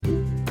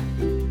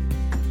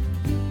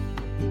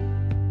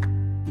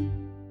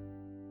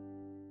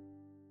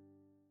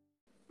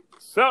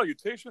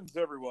Salutations,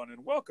 everyone,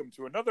 and welcome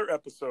to another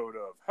episode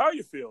of How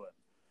You Feeling,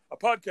 a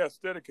podcast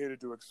dedicated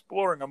to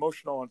exploring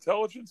emotional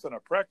intelligence in a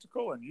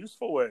practical and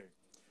useful way.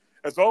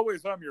 As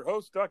always, I'm your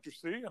host, Dr.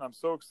 C, and I'm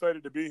so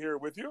excited to be here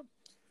with you.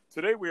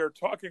 Today, we are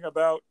talking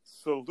about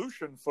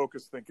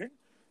solution-focused thinking.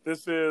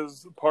 This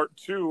is part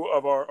two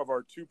of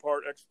our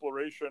two-part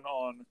exploration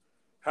on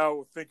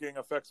how thinking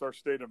affects our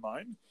state of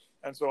mind.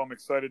 And so I'm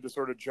excited to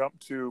sort of jump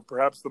to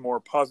perhaps the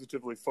more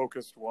positively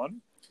focused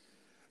one.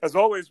 As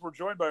always, we're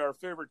joined by our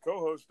favorite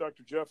co-host,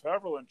 Dr. Jeff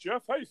Haverland.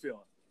 Jeff, how you feeling?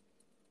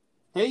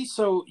 Hey,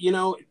 so,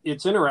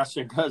 it's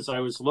interesting because I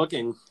was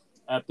looking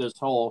at this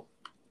whole,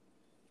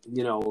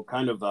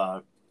 kind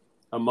of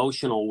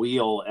emotional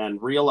wheel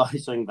and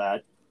realizing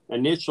that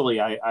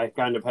initially I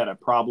kind of had a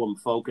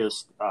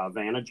problem-focused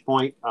vantage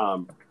point,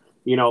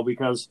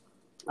 because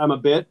I'm a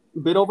bit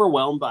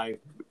overwhelmed by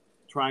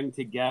trying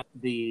to get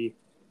the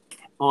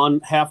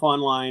half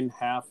online,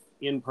 half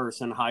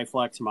in-person high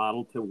flex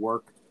model to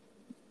work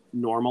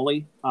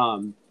normally.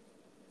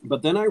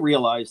 But then I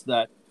realized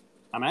that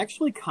I'm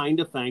actually kind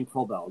of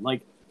thankful though.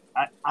 Like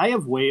I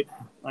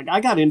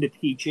got into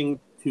teaching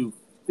to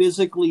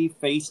physically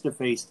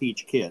face-to-face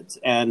teach kids.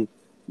 And,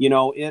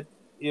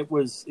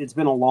 it's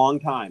been a long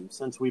time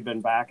since we've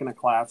been back in a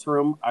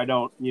classroom. I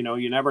don't,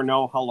 you never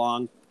know how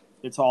long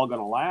it's all going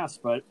to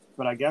last, but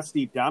I guess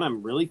deep down,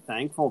 I'm really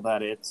thankful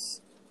that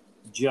it's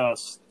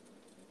just,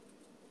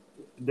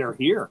 they're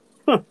here.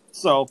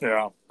 So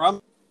yeah.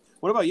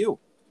 What about you?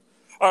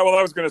 Well,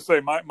 I was going to say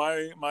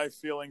my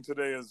feeling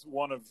today is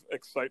one of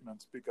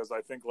excitement because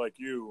I think like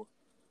you,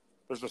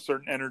 there's a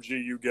certain energy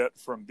you get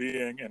from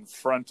being in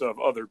front of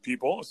other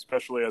people,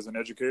 especially as an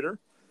educator.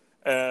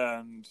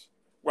 And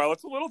while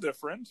it's a little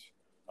different,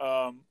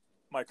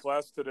 my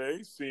class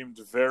today seemed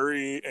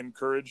very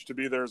encouraged to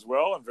be there as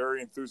well and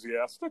very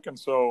enthusiastic. And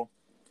so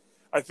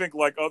I think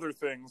like other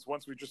things,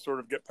 once we just sort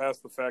of get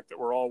past the fact that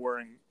we're all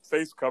wearing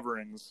face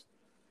coverings,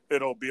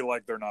 it'll be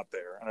like they're not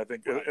there. And I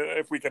think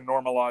if we can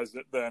normalize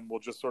it, then we'll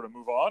just sort of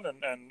move on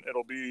and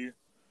it'll be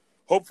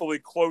hopefully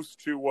close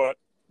to what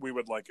we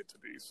would like it to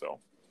be. So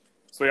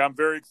yeah, I'm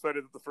very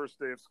excited that the first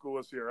day of school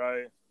is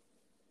here.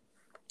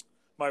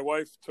 My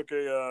wife took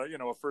a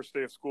first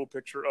day of school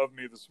picture of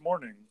me this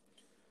morning,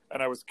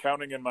 and I was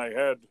counting in my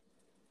head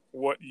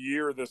what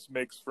year this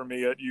makes for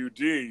me at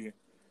UD,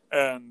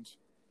 and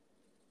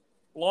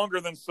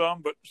longer than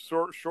some, but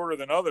shorter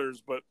than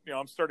others. But,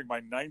 I'm starting my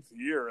 9th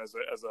year as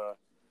a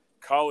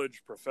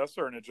college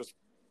professor, and it just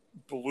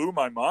blew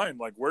my mind.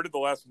 Like, where did the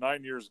last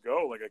 9 years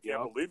go? Like, I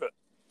can't believe it.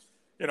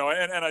 And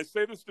I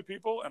say this to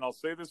people, and I'll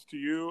say this to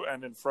you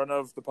and in front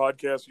of the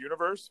podcast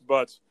universe,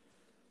 but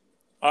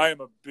I am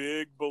a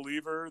big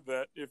believer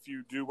that if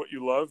you do what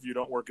you love, you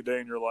don't work a day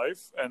in your life.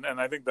 And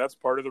I think that's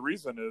part of the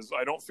reason is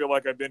I don't feel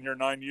like I've been here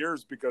 9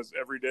 years because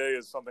every day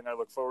is something I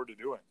look forward to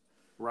doing.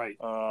 Right.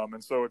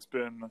 And so it's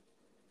been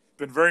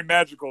very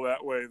magical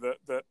that way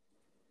that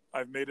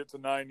I've made it to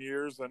 9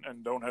 years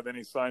and don't have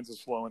any signs of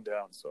slowing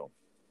down. So,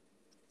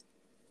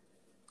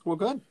 well,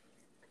 good.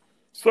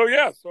 So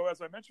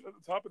as I mentioned at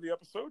the top of the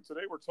episode,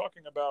 today we're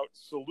talking about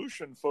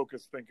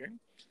solution-focused thinking.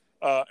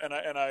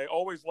 And I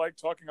always like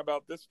talking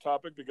about this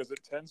topic because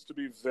it tends to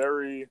be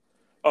very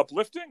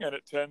uplifting and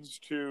it tends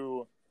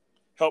to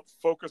help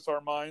focus our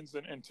minds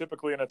and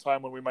typically in a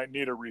time when we might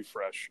need a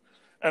refresh.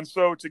 And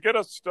so to get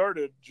us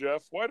started,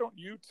 Jeff, why don't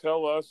you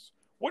tell us,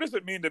 what does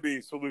it mean to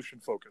be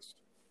solution-focused?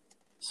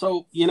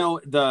 So,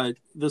 the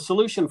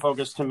solution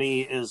focus to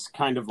me is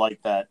kind of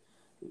like that,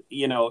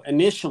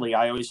 initially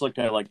I always looked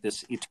at it like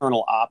this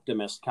eternal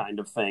optimist kind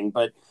of thing,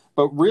 but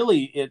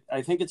really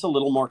I think it's a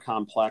little more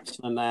complex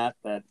than that,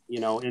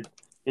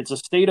 it's a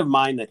state of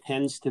mind that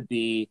tends to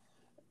be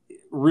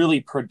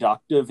really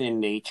productive in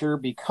nature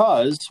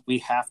because we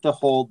have to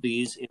hold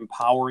these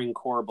empowering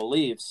core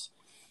beliefs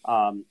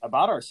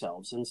about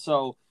ourselves. And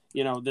so,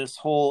 this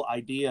whole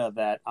idea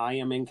that I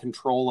am in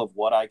control of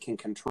what I can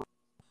control.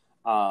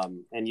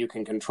 And you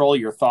can control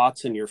your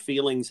thoughts and your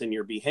feelings and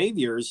your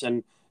behaviors.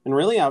 And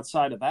really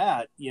outside of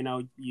that,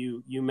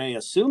 you may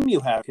assume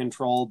you have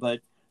control, but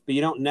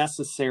you don't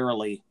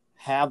necessarily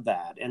have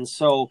that. And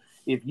so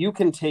if you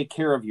can take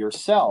care of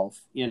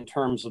yourself in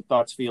terms of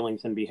thoughts,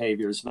 feelings, and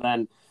behaviors,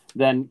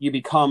 then you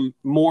become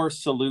more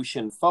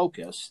solution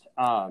focused.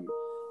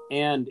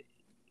 And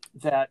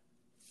that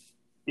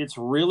it's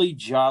really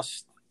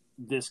just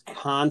this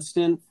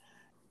constant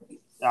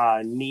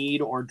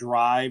need or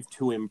drive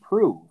to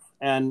improve.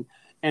 And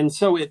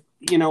so it,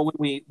 when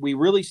we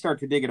really start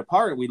to dig it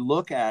apart, we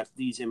look at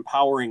these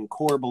empowering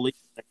core beliefs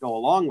that go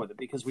along with it,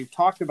 because we've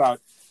talked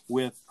about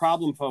with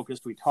problem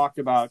focused, we talked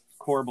about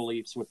core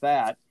beliefs with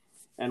that.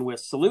 And with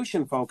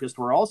solution focused,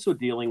 we're also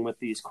dealing with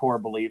these core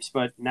beliefs,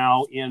 but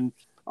now in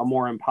a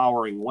more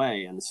empowering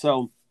way. And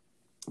so,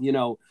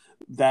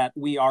 that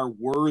we are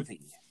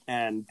worthy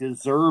and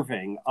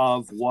deserving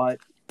of what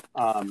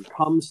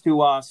comes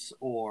to us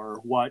or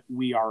what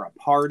we are a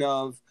part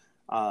of.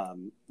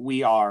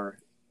 We are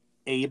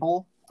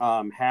able,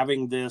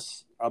 having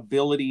this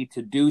ability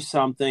to do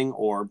something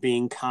or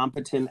being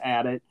competent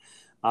at it.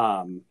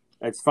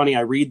 it's funny.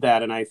 I read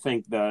that and I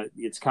think that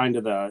it's kind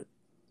of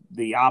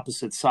the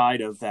opposite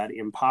side of that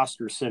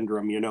imposter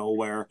syndrome,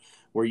 where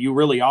you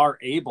really are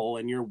able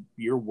and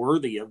you're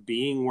worthy of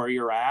being where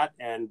you're at,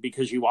 and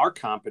because you are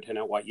competent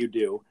at what you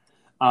do.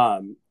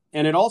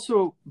 And it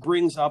also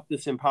brings up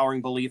this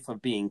empowering belief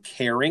of being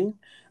caring,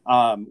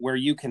 where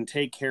you can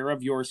take care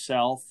of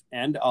yourself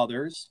and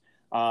others.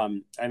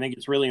 I think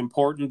it's really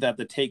important that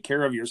the take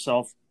care of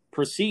yourself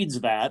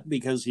precedes that,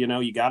 because,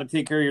 you got to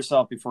take care of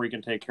yourself before you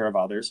can take care of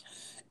others.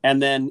 And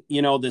then,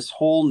 this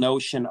whole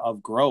notion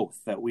of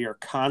growth, that we are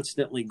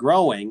constantly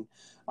growing,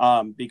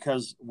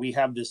 because we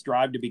have this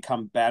drive to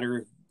become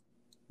better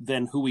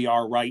than who we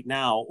are right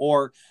now,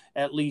 or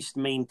at least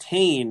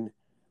maintain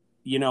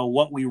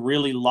what we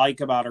really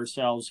like about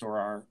ourselves,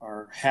 or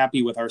are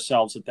happy with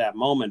ourselves at that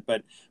moment,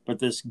 but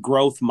this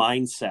growth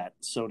mindset,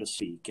 so to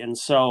speak. And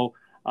so,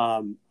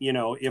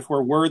 if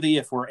we're worthy,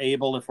 if we're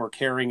able, if we're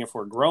caring, if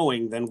we're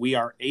growing, then we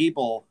are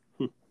able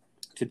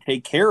to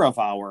take care of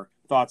our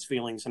thoughts,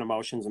 feelings, and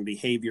emotions and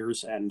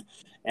behaviors, and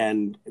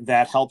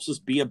that helps us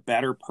be a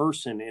better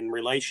person in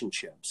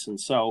relationships. And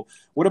so,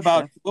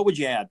 what would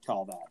you add to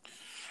all that?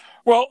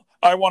 Well,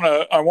 I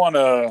want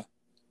to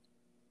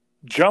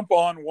jump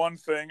on one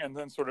thing and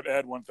then sort of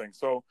add one thing.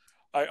 So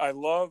I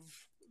love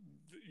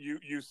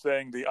you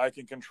saying I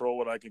can control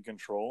what I can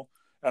control.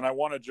 And I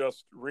want to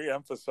just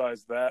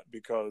reemphasize that,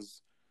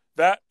 because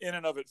that in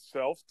and of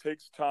itself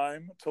takes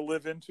time to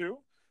live into,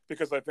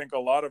 because I think a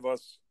lot of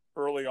us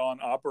early on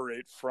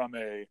operate from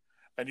I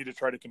need to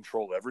try to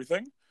control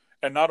everything.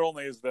 And not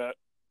only is that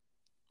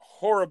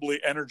horribly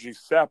energy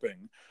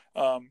sapping,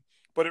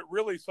 but it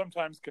really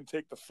sometimes can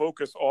take the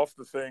focus off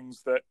the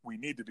things that we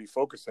need to be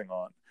focusing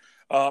on.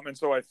 And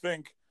so I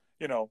think,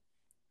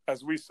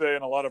 as we say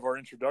in a lot of our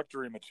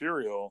introductory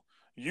material,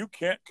 you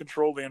can't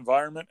control the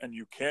environment and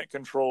you can't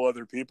control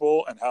other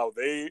people and how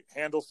they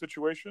handle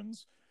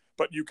situations,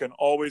 but you can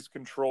always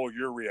control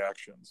your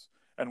reactions.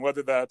 And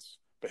whether that's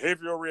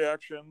behavioral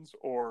reactions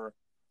or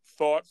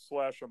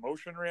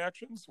thought/emotion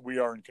reactions, we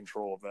are in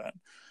control of that.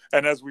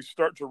 And as we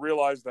start to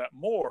realize that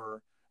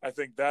more, I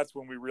think that's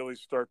when we really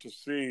start to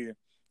see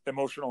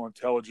emotional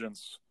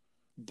intelligence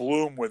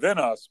bloom within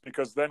us,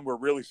 because then we're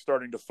really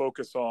starting to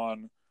focus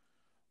on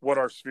what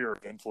our sphere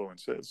of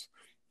influence is.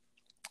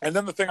 And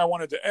then the thing I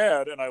wanted to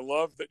add, and I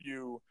love that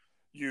you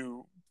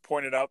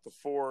pointed out the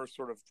 4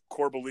 sort of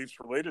core beliefs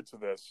related to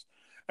this.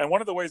 And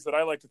one of the ways that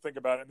I like to think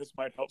about it, and this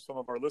might help some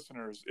of our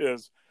listeners,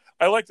 is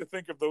I like to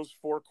think of those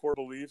 4 core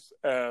beliefs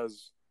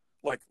as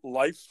like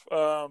life,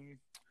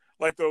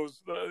 like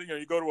those,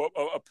 you go to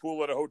a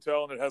pool at a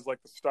hotel and it has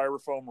like the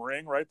styrofoam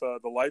ring, right? The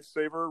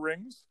lifesaver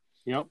rings.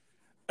 Yep.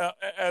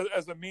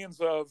 As a means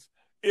of,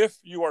 if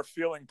you are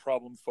feeling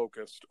problem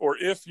focused, or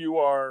if you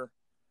are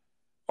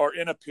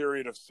in a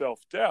period of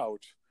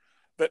self-doubt,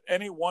 that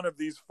any one of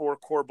these 4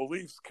 core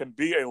beliefs can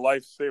be a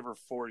lifesaver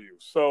for you.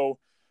 So,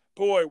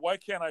 boy, why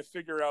can't I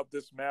figure out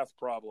this math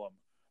problem?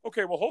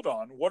 Okay, well, hold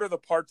on. What are the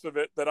parts of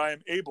it that I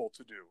am able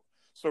to do?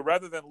 So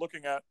rather than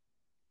looking at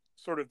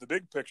sort of the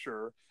big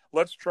picture,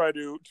 let's try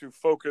to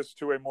focus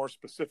to a more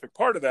specific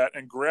part of that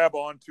and grab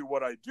onto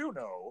what I do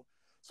know,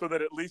 so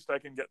that at least I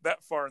can get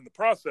that far in the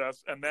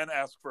process and then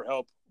ask for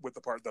help with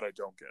the part that I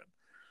don't get.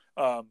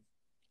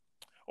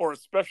 Or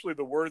especially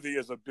the worthy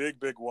is a big,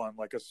 big one,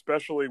 like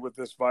especially with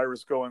this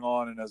virus going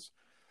on and as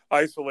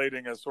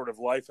isolating as sort of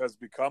life has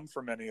become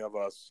for many of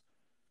us.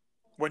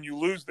 When you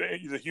lose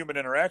the human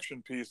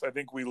interaction piece, I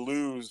think we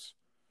lose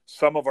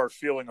some of our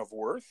feeling of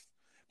worth,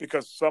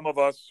 because some of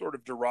us sort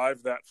of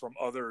derive that from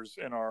others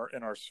in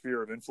our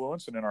sphere of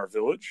influence and in our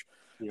village.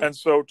 Yeah. And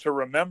so to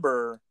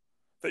remember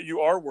that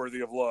you are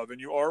worthy of love and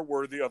you are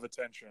worthy of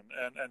attention.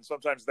 And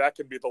sometimes that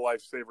can be the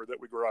lifesaver that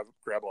we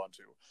grab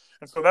onto.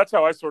 And so that's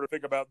how I sort of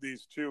think about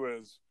these two,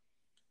 is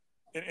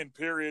in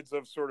periods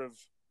of sort of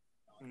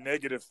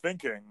negative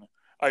thinking,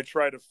 I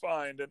try to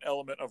find an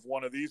element of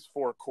one of these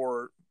 4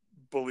 core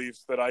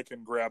beliefs that I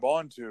can grab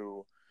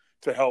onto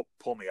to help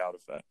pull me out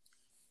of that.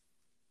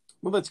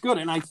 Well, that's good.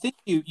 And I think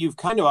you've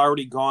kind of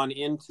already gone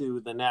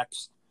into the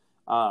next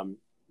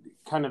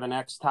the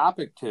next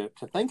topic to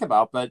think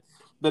about, but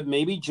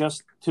maybe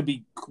just to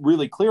be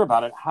really clear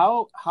about it,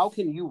 how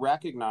can you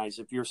recognize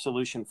if you're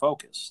solution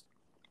focused?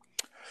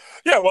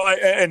 Yeah, well,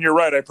 and you're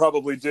right. I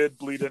probably did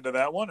bleed into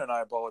that one, and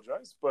I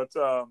apologize. But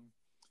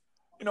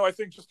I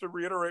think, just to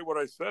reiterate what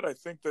I said, I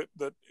think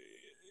that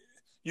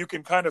you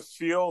can kind of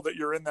feel that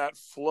you're in that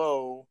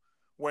flow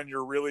when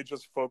you're really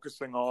just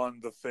focusing on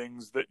the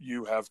things that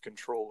you have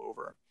control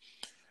over.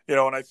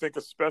 And I think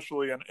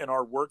especially in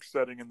our work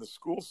setting, in the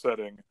school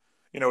setting,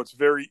 it's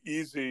very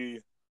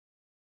easy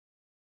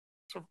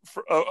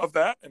of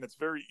that, and it's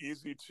very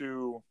easy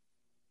to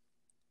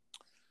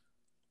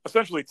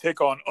essentially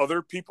take on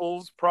other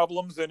people's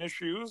problems and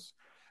issues.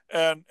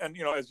 And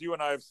as you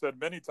and I have said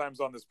many times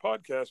on this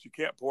podcast, you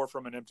can't pour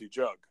from an empty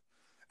jug.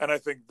 And I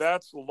think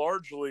that's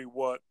largely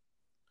what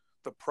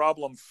the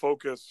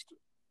problem-focused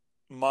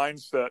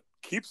mindset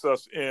keeps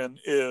us in,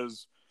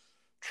 is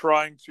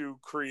trying to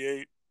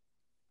create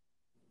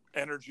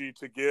energy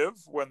to give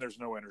when there's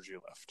no energy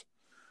left.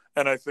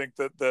 And I think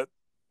that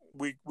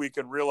we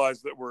can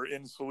realize that we're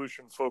in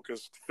solution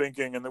focused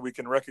thinking, and that we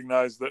can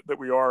recognize that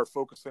we are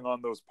focusing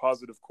on those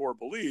positive core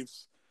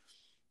beliefs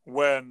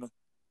when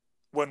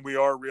we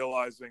are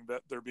realizing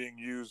that they're being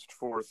used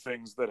for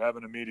things that have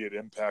an immediate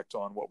impact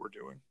on what we're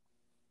doing.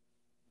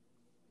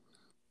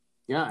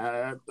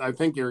 Yeah, I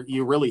think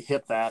you really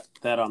hit that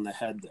on the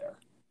head there.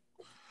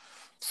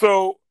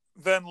 So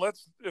then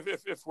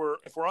if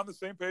we're on the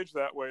same page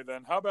that way,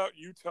 then how about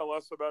you tell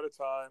us about a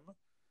time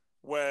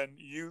when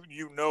you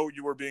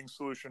were being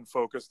solution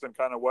focused, and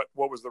kind of what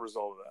was the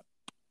result of that?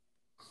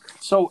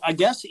 So I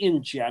guess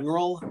in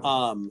general,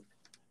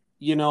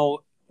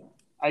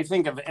 I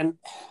think of, and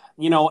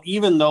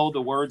even though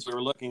the words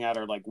we're looking at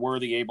are like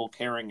worthy, able,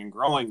 caring, and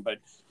growing, but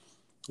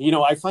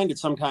I find it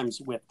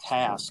sometimes with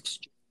tasks,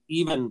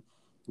 even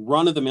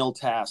run-of-the-mill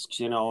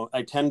tasks.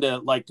 I tend to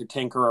like to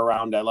tinker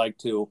around. I like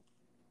to,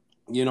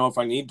 if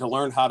I need to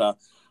learn how to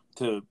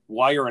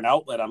wire an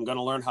outlet, I'm going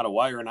to learn how to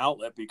wire an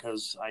outlet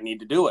because I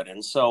need to do it.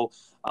 And so,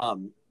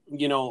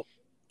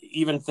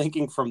 even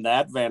thinking from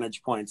that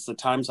vantage point, the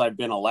times I've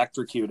been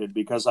electrocuted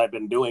because I've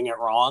been doing it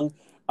wrong.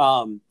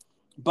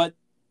 But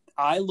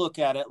I look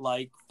at it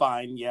like,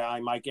 fine, yeah, I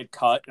might get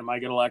cut, I might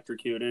get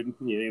electrocuted,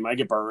 you might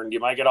get burned, you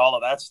might get all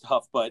of that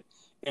stuff. But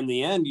in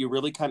the end, you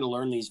really kind of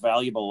learn these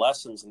valuable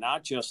lessons,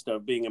 not just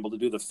of being able to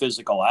do the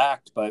physical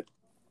act, but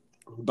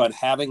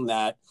having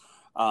that,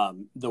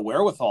 the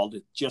wherewithal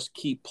to just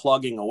keep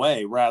plugging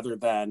away rather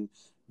than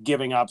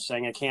giving up,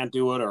 saying I can't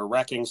do it, or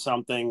wrecking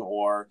something,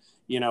 or,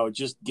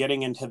 just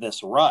getting into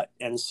this rut.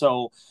 And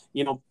so,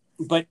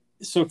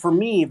 so for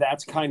me,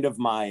 that's kind of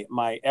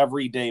my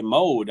everyday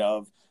mode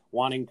of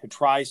wanting to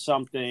try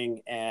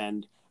something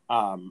and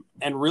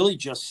really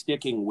just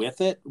sticking with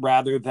it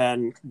rather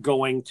than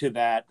going to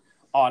that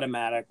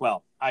automatic,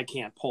 well, I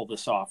can't pull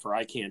this off, or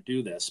I can't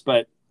do this.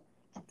 But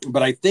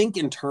I think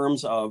in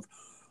terms of,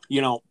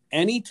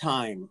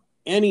 anytime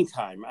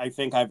I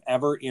think I've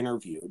ever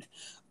interviewed,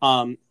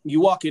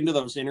 you walk into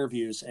those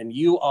interviews and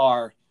you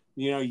are,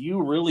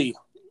 you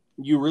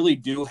really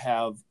do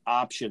have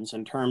options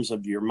in terms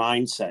of your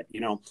mindset.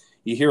 You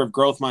hear of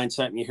growth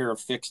mindset and you hear of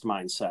fixed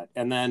mindset.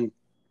 And then,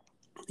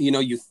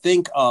 you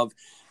think of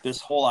this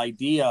whole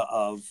idea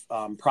of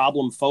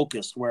problem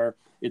focused, where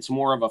it's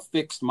more of a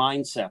fixed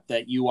mindset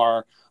that you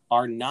are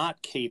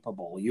not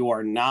capable. You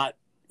are not,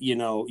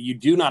 you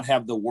do not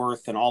have the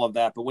worth and all of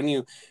that. But when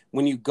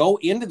you go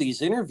into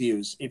these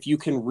interviews, if you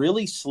can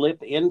really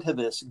slip into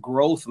this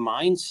growth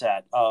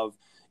mindset of,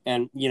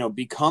 and,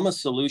 become a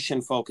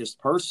solution focused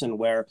person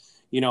where,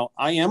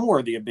 I am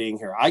worthy of being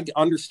here. I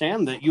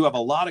understand that you have a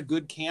lot of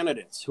good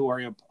candidates who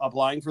are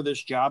applying for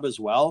this job as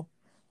well.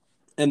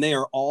 And they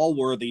are all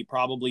worthy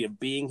probably of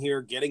being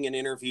here, getting an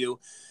interview,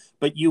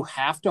 but you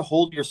have to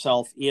hold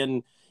yourself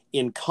in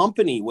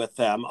company with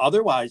them.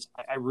 Otherwise,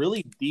 I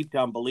really deep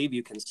down believe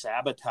you can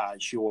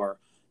sabotage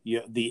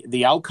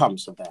the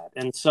outcomes of that.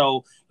 And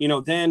so,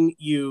 then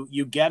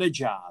you get a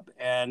job,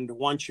 and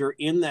once you're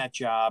in that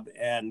job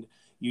and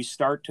you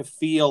start to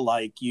feel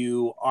like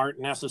you aren't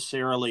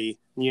necessarily,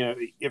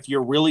 if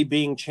you're really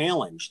being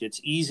challenged, it's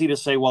easy to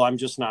say, well, I'm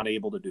just not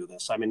able to do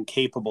this. I'm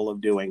incapable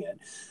of doing it.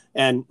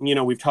 And,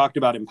 we've talked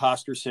about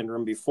imposter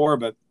syndrome before,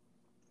 but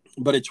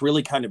it's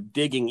really kind of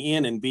digging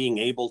in and being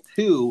able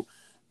to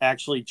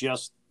actually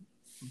just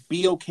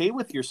be okay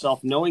with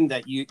yourself, knowing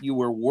that you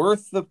were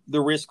worth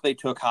the risk they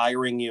took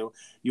hiring you.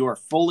 You are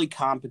fully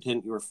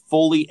competent, you're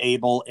fully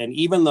able. And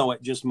even though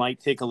it just might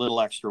take a little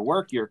extra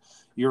work, you're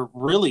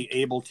really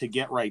able to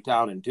get right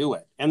down and do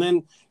it. And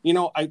then,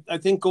 I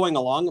think going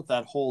along with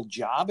that whole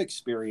job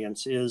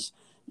experience is,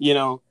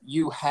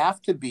 you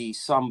have to be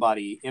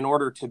somebody, in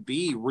order to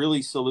be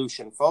really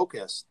solution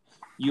focused,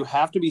 you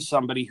have to be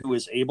somebody who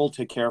is able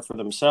to care for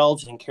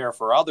themselves and care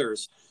for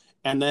others.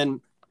 And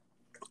then,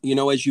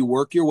 as you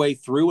work your way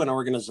through an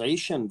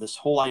organization, this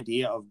whole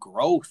idea of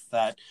growth,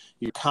 that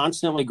you're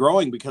constantly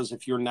growing, because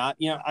if you're not,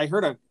 I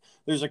heard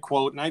there's a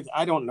quote, and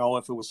I don't know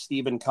if it was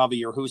Stephen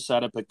Covey or who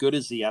said it, but good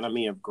is the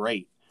enemy of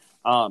great.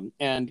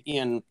 And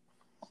in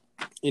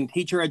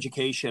teacher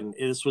education,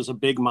 this was a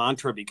big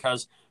mantra,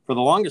 because for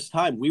the longest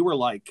time we were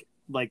like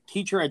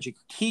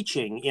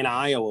teaching in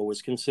Iowa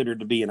was considered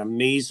to be an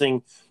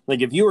amazing,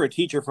 like if you were a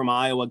teacher from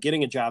Iowa,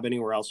 getting a job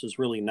anywhere else was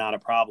really not a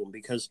problem,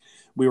 because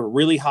we were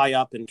really high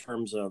up in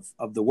terms of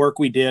the work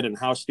we did and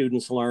how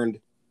students learned.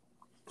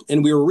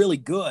 And we were really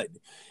good,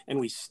 and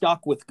we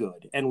stuck with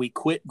good, and we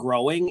quit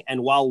growing.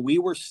 And while we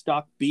were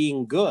stuck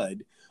being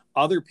good,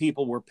 other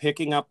people were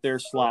picking up their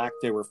slack.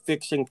 They were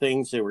fixing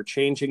things. They were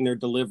changing their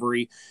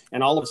delivery.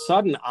 And all of a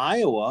sudden,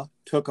 Iowa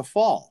took a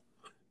fall,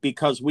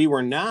 because we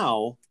were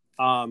now,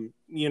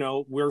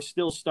 we're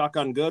still stuck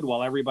on good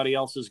while everybody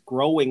else is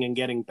growing and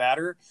getting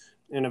better.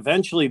 And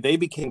eventually they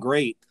became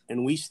great,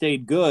 and we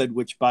stayed good,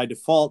 which by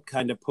default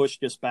kind of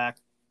pushed us back,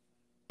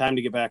 time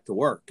to get back to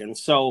work. And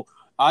so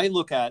I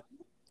look at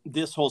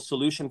this whole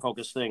solution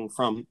focused thing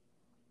from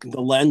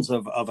the lens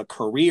of a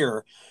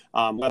career,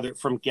 whether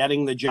from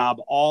getting the job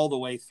all the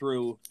way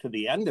through to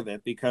the end of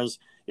it, because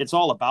it's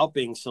all about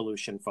being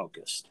solution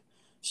focused.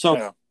 So,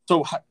 Yeah.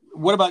 So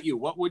what about you?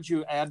 What would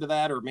you add to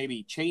that, or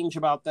maybe change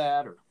about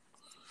that? Or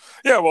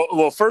Yeah,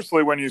 well,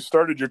 firstly, when you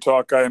started your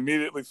talk, I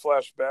immediately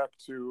flashed back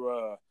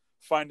to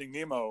Finding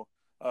Nemo,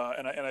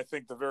 and I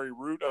think the very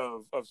root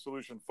of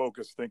solution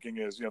focused thinking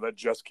is that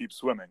just keep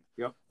swimming.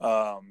 Yep.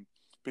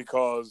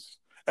 Because,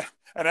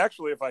 and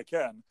actually, if I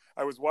can,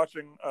 I was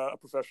watching a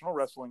professional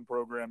wrestling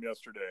program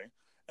yesterday,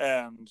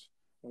 and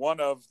one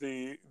of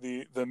the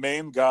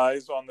main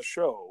guys on the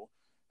show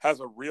has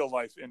a real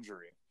life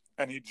injury.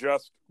 And he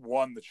just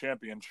won the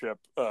championship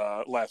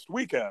last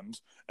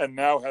weekend, and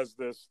now has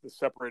the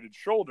separated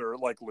shoulder,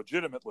 like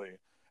legitimately,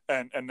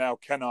 and now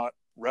cannot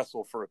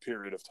wrestle for a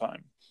period of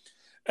time.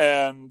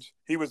 And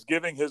he was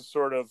giving his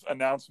sort of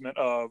announcement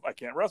of, I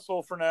can't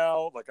wrestle for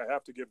now, like I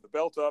have to give the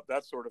belt up,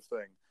 that sort of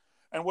thing.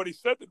 And what he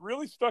said that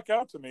really stuck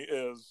out to me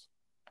is,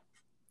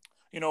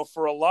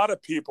 for a lot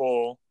of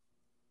people,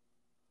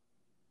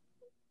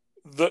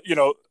 the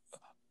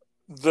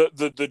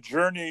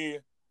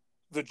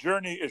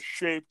journey is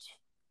shaped.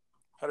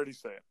 How did he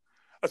say it?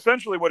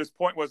 Essentially, what his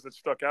point was that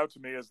stuck out to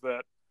me is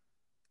that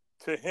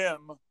to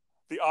him,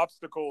 the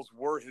obstacles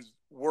were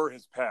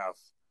his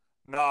path,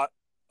 not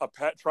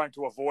trying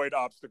to avoid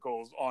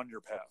obstacles on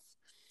your path.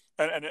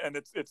 And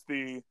it's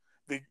the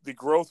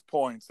growth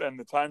points and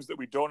the times that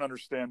we don't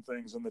understand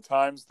things and the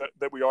times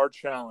that we are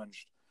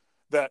challenged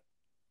that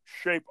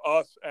shape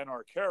us and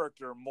our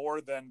character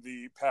more than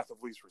the path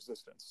of least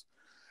resistance.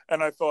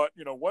 And I thought,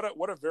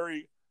 what a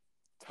very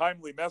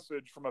timely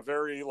message from a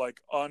very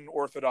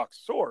unorthodox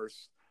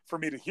source for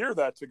me to hear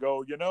that, to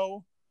go,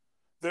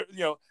 there,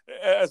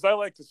 as I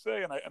like to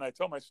say, and I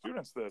tell my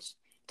students this,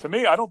 to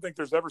me, I don't think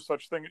there's ever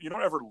such thing. You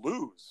don't ever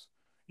lose.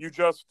 You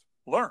just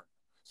learn.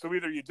 So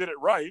either you did it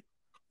right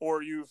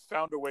or you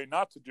found a way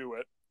not to do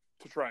it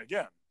to try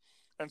again.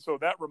 And so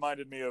that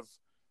reminded me of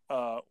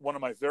one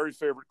of my very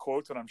favorite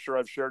quotes, and I'm sure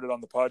I've shared it on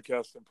the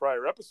podcast in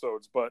prior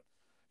episodes, but,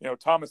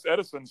 Thomas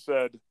Edison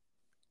said,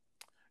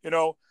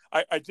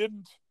 I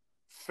didn't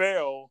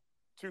fail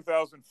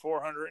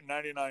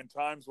 2,499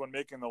 times when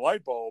making the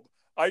light bulb.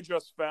 I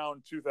just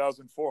found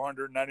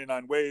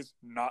 2,499 ways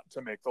not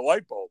to make the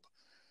light bulb.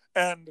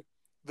 And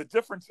the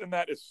difference in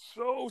that is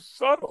so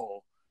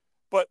subtle,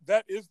 but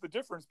that is the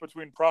difference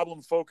between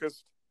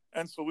problem-focused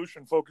and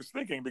solution-focused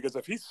thinking, because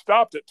if he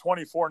stopped at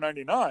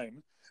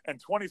 2,499 and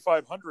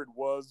 2,500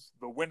 was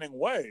the winning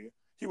way,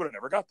 he would have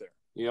never got there.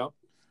 Yeah.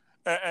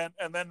 And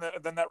then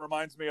that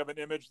reminds me of an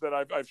image that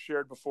I've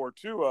shared before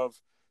too, of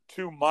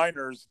two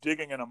miners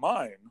digging in a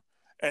mine,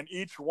 and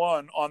each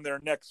one on their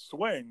next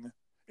swing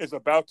is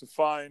about to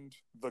find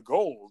the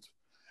gold,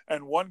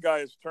 and one guy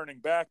is turning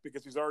back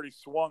because he's already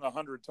swung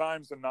 100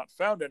 times and not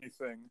found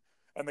anything,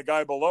 and the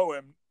guy below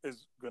him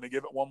is going to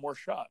give it one more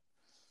shot.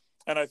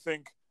 And I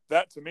think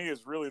that, to me,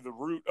 is really the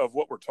root of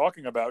what we're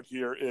talking about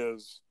here,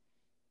 is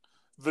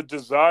the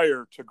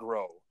desire to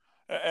grow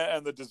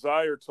and the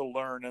desire to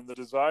learn and the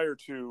desire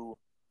to,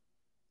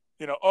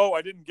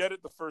 I didn't get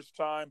it the first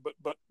time,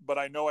 but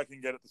I know I can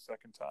get it the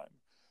second time.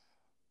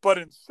 But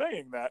in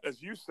saying that,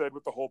 as you said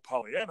with the whole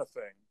Pollyanna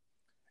thing,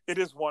 it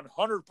is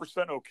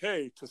 100%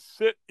 okay to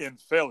sit in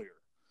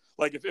failure.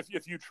 Like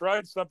if you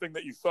tried something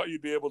that you thought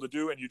you'd be able to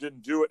do and you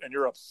didn't do it and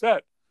you're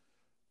upset,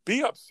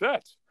 be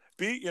upset.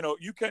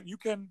 You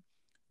can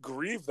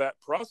grieve that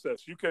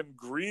process. You can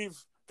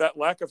grieve that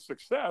lack of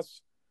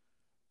success.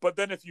 But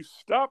then if you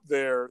stop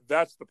there,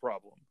 that's the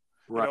problem.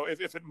 Right.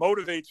 If it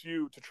motivates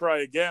you to try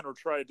again or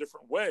try a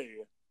different way,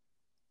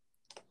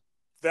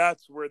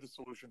 that's where the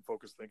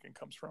solution-focused thinking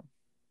comes from.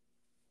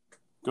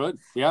 Good.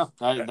 Yeah.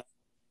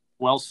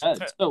 Well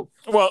said. So,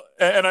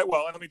 and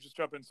let me just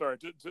jump in. Sorry,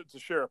 to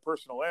share a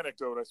personal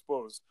anecdote, I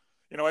suppose.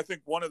 I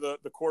think one of the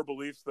core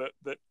beliefs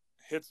that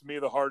hits me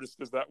the hardest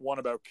is that one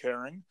about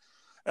caring.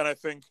 And I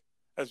think,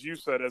 as you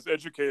said, as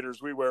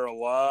educators, we wear a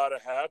lot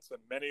of hats, and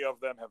many of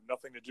them have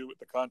nothing to do with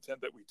the content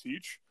that we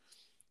teach.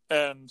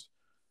 And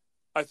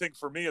I think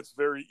for me, it's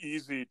very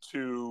easy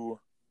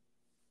to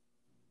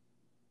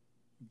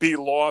be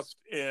lost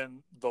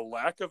in the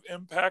lack of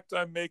impact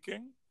I'm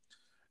making.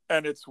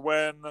 And it's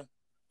when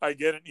I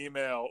get an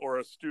email or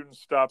a student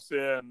stops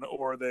in,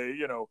 or they,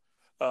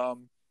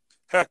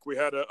 heck, we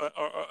had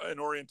an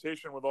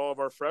orientation with all of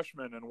our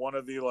freshmen, and one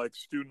of the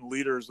student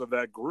leaders of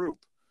that group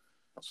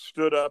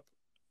stood up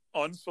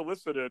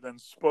unsolicited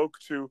and spoke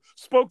to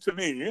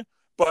me,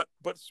 but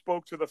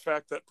spoke to the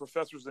fact that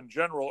professors in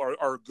general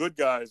are good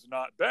guys,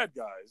 not bad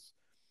guys,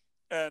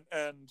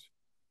 and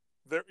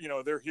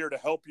they're here to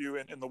help you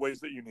in the ways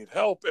that you need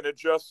help. And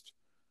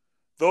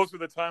those are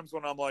the times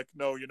when I'm like,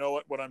 no, you know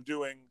what I'm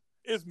doing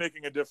is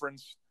making a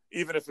difference,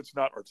 even if it's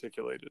not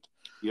articulated.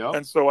 Yeah.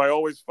 And so I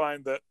always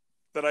find that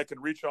I can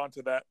reach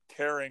onto that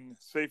caring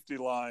safety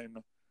line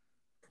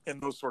in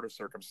those sort of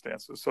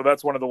circumstances. So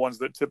that's one of the ones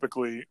that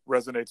typically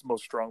resonates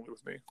most strongly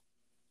with me.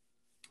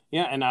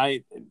 Yeah. And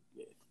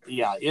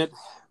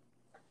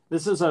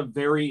this is a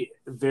very,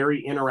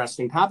 very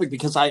interesting topic,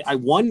 because I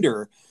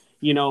wonder,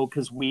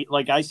 because we,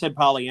 like I said,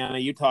 Pollyanna,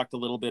 you talked a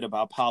little bit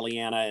about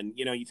Pollyanna, and,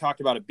 you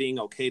talked about it being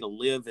okay to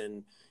live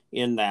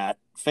in that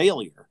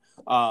failure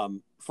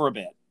for a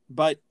bit.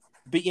 But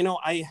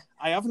I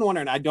I often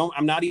wonder, and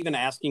I'm not even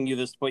asking you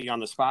this to put you on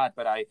the spot,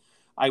 but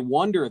I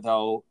wonder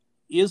though,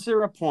 is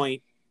there a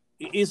point,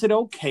 is it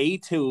okay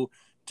to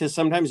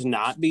sometimes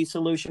not be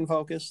solution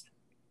focused?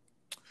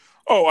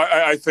 Oh,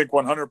 I think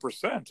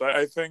 100%.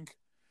 I think,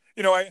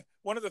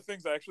 one of the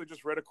things, I actually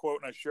just read a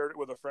quote and I shared it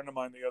with a friend of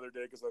mine the other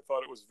day because I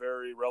thought it was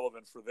very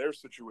relevant for their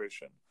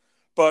situation.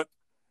 But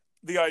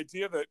the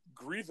idea that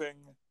grieving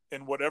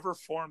in whatever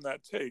form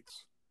that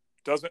takes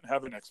doesn't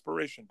have an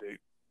expiration date.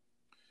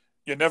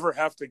 You never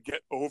have to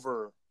get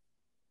over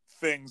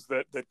things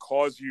that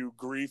cause you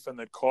grief and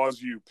that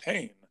cause you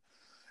pain.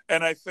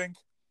 And I think,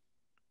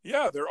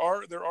 yeah, there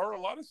are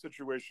a lot of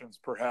situations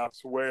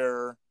perhaps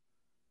where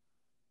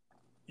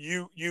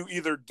you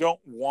either don't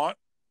want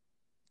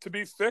to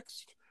be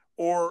fixed,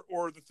 or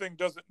the thing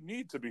doesn't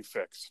need to be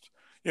fixed.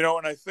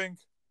 And I think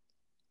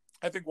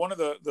one of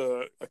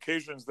the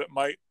occasions that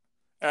might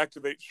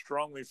activate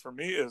strongly for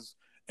me is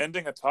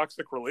ending a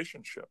toxic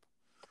relationship.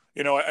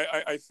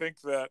 I think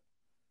that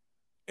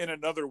in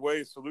another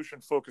way,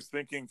 solution focused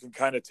thinking can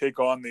kind of take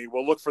on the,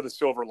 well, look for the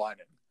silver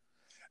lining.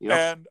 Yep.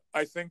 And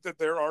I think that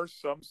there are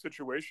some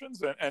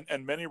situations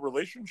and many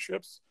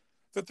relationships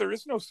that there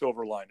is no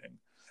silver lining.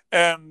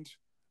 And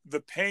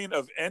the pain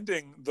of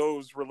ending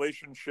those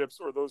relationships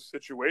or those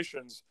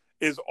situations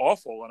is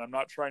awful. And I'm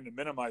not trying to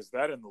minimize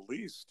that in the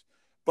least.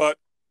 But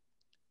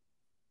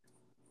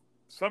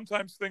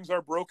sometimes things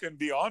are broken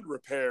beyond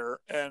repair.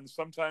 And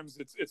sometimes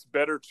it's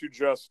better to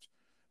just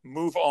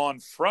move on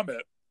from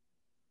it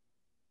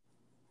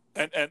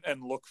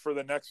and look for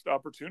the next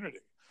opportunity.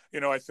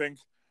 I think,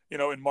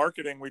 in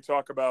marketing, we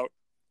talk about,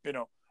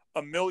 spending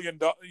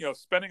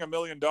 $1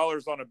 million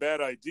on a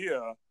bad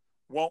idea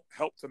won't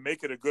help to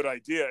make it a good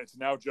idea. It's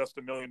now just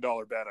 $1 million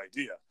bad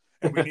idea.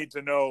 And we need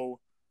to know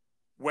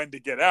when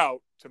to get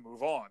out to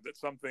move on, that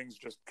some things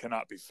just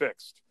cannot be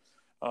fixed.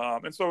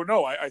 And so,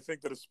 no, I think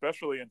that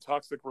especially in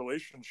toxic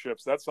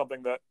relationships, that's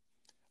something that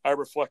I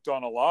reflect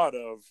on a lot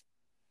of,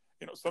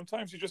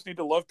 sometimes you just need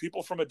to love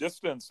people from a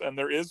distance, and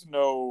there is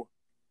no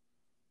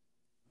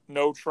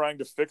trying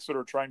to fix it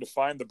or trying to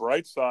find the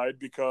bright side,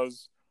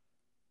 because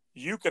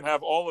you can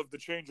have all of the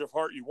change of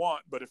heart you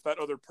want, but if that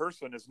other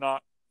person is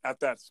not at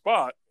that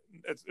spot,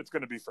 it's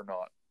going to be for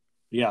naught.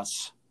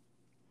 Yes.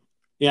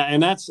 Yeah.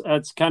 And that's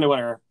kind of what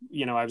I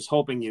was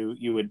hoping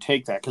you would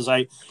take that. Cause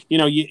the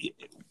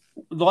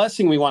last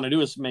thing we want to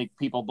do is make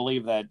people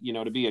believe that,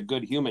 to be a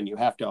good human, you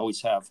have to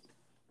always have,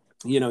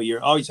 you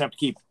always have to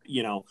keep,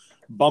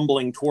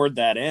 bumbling toward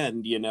that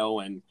end,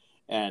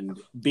 and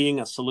being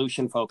a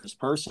solution focused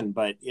person.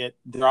 But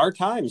there are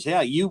times,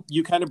 yeah, you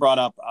kind of brought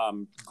up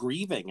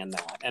grieving in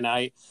that. And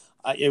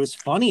it was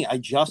funny. I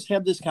just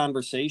had this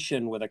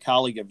conversation with a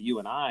colleague of you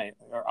and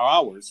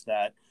ours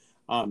that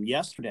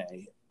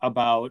yesterday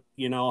about,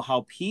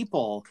 how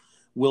people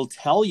will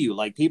tell you,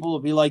 like, people will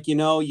be like,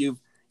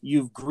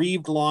 you've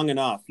grieved long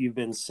enough. You've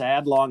been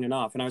sad long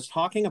enough. And I was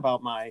talking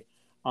about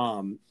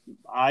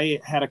I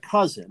had a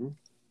cousin.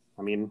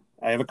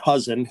 I have a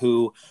cousin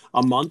who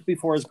a month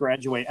before his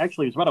graduation,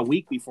 actually it was about a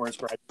week before his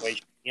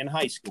graduation in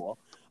high school.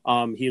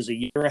 He was a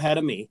year ahead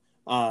of me.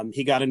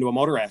 He got into a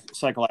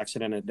motorcycle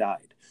accident and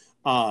died.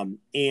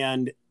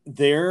 And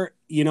there,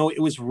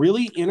 it was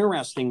really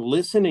interesting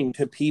listening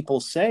to people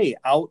say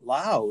out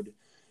loud,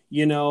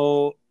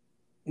 now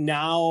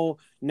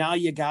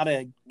you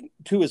gotta,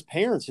 to his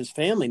parents, his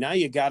family, now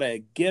you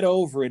gotta get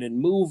over it and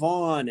move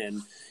on.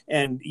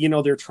 And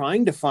they're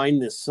trying to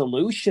find this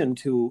solution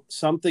to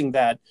something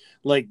that,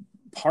 like,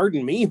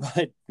 pardon me,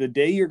 but the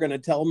day you're going to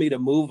tell me to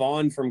move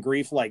on from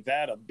grief like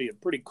that, it'll be a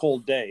pretty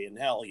cold day in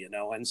hell,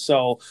 And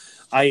so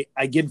I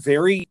get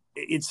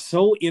it's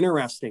so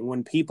interesting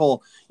when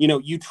people,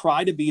 you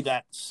try to be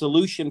that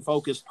solution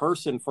focused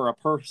person for a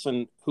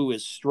person who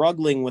is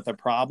struggling with a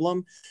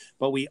problem,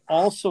 but we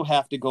also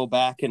have to go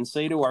back and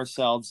say to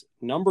ourselves,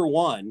 number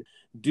one,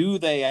 do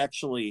they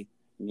actually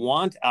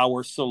want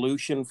our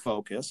solution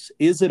focus?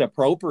 Is it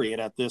appropriate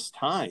at this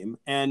time?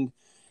 And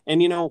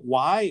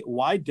why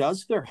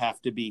does there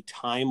have to be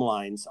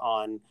timelines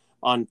on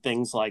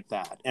things like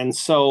that? And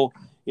so,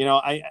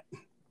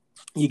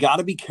 you got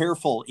to be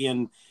careful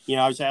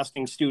I was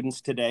asking students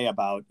today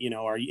about,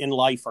 are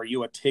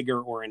you a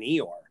Tigger or an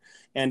Eeyore?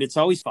 And it's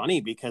always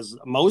funny because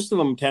most of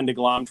them tend to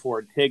glom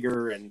toward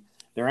Tigger and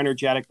they're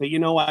energetic, but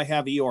I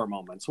have Eeyore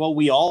moments. Well,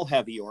 we all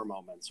have Eeyore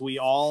moments. We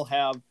all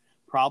have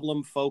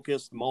problem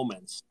focused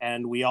moments,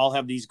 and we all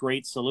have these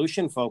great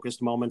solution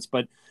focused moments,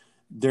 but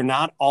they're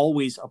not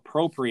always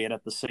appropriate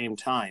at the same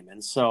time.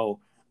 And so,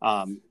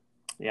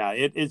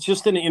 it's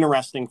just an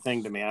interesting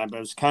thing to me. I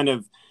was kind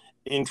of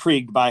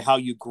intrigued by how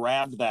you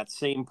grabbed that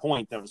same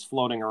point that was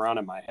floating around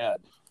in my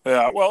head.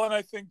 Yeah. Well, and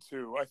I think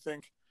the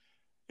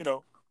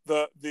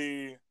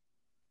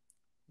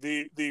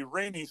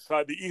rainy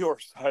side, the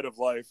Eeyore side of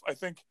life, I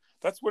think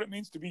that's what it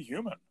means to be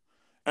human.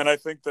 And I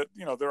think that,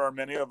 there are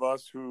many of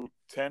us who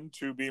tend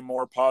to be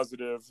more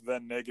positive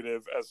than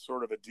negative as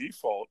sort of a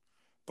default,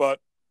 but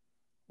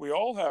we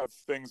all have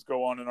things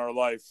go on in our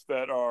life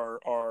that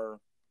are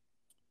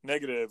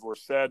negative or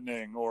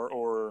saddening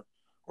or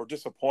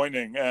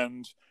disappointing.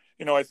 And,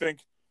 I think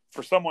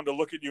for someone to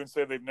look at you and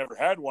say they've never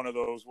had one of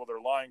those, well, they're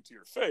lying to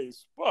your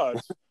face.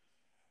 But,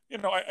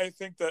 I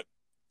think that,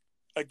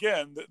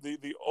 again,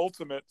 the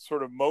ultimate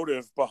sort of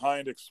motive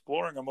behind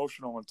exploring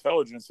emotional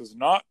intelligence is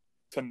not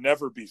to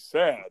never be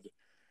sad,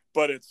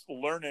 but it's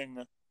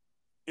learning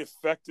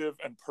effective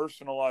and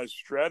personalized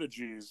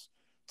strategies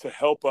to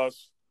help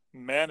us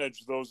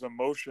manage those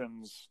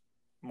emotions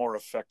more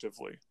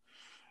effectively.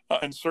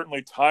 And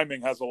certainly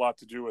timing has a lot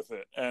to do with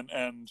it.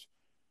 And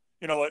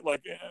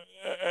like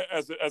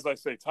as I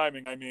say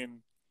timing, I mean,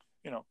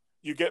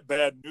 you get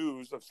bad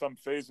news of some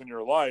phase in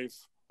your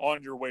life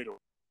on your way to.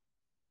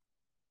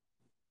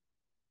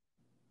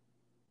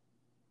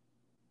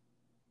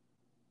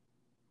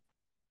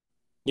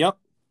 Yep.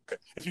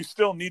 If you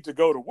still need to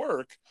go to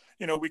work,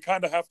 we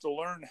kind of have to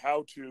learn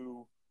how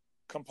to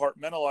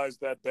compartmentalize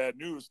that bad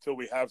news till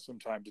we have some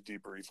time to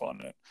debrief on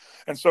it.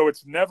 And so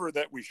it's never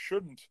that we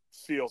shouldn't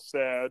feel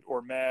sad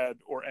or mad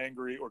or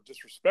angry or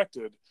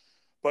disrespected,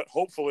 but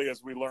hopefully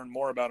as we learn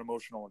more about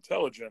emotional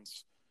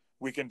intelligence,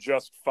 we can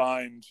just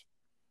find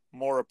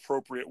more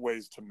appropriate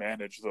ways to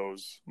manage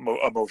those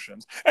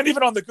emotions. And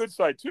even on the good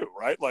side too,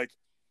 right? Like,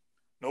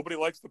 nobody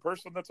likes the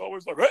person that's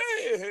always like,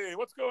 hey,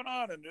 what's going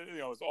on? And,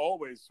 it's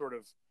always sort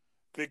of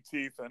big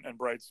teeth and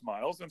bright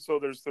smiles. And so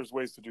there's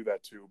ways to do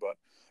that too. But,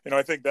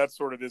 I think that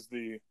sort of is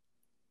the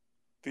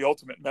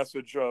ultimate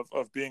message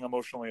of being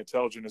emotionally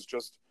intelligent, is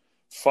just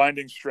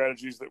finding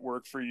strategies that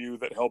work for you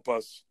that help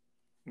us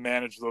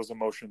manage those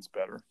emotions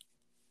better.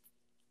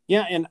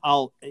 Yeah. And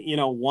I'll,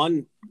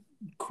 one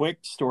quick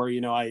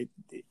story, I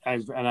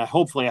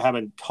hopefully I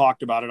haven't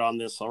talked about it on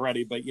this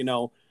already, but,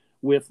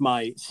 with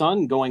my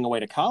son going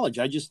away to college,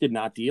 I just did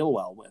not deal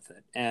well with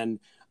it. And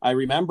I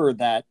remember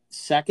that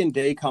second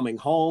day coming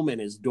home and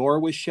his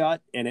door was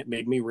shut, and it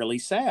made me really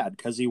sad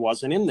because he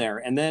wasn't in there.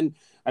 And then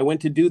I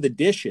went to do the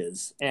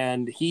dishes,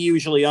 and he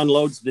usually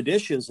unloads the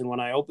dishes. And when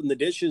I opened the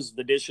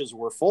dishes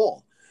were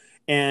full,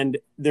 and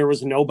there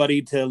was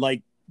nobody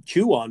to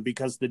chew on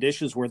because the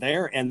dishes were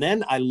there. And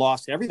then I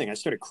lost everything. I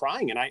started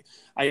crying, and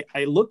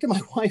I looked at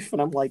my wife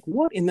and I'm like,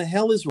 what in the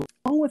hell is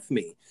wrong with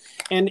me?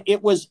 And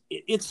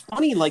it's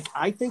funny.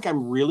 I think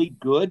I'm really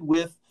good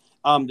with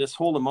this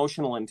whole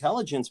emotional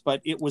intelligence,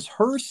 but it was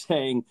her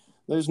saying,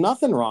 there's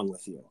nothing wrong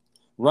with you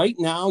right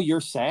now.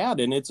 You're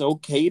sad, and it's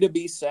okay to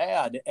be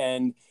sad.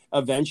 And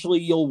eventually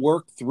you'll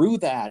work through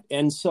that.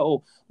 And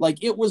so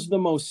it was the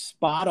most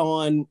spot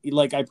on.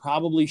 I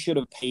probably should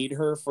have paid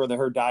her for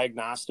her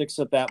diagnostics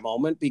at that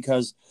moment,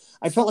 because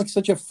I felt like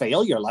such a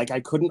failure. I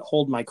couldn't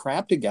hold my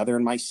crap together,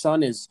 and my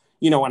son is,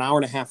 an hour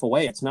and a half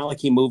away. It's not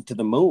like he moved to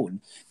the moon.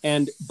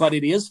 But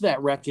it is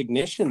that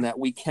recognition that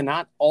we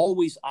cannot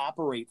always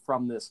operate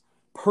from this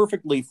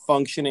perfectly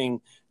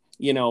functioning,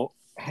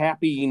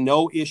 happy,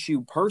 no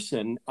issue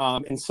person.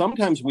 And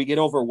sometimes we get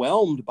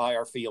overwhelmed by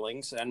our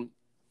feelings, and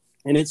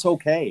it's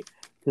okay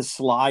to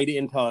slide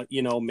into,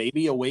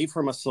 maybe away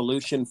from a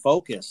solution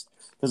focused,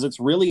 because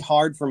it's really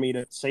hard for me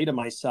to say to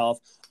myself,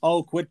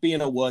 oh, quit being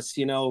a wuss,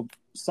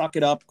 suck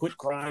it up, quit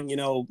crying,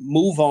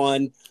 move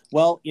on.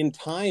 Well, in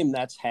time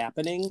that's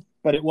happening,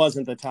 but it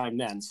wasn't the time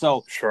then.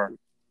 So sure.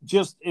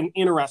 Just an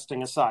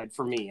interesting aside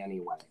for me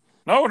anyway.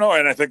 No.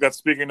 And I think that's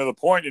speaking to the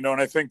point, and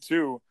I think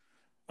too,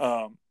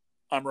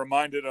 I'm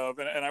reminded of,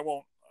 and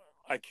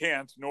I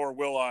can't, nor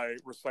will I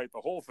recite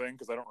the whole thing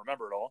because I don't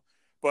remember it all.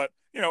 But,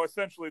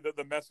 essentially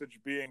the message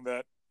being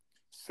that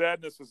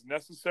sadness is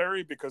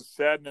necessary because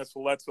sadness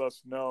lets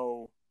us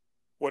know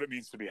what it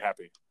means to be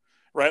happy,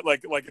 right?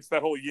 Like it's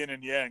that whole yin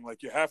and yang.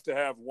 You have to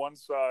have one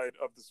side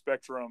of the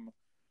spectrum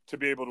to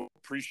be able to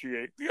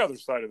appreciate the other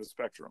side of the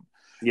spectrum.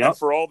 Yep. And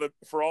for all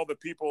the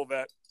people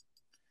that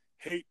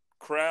hate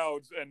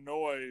crowds and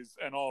noise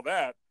and all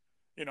that,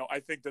 I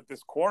think that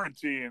this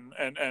quarantine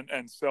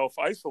and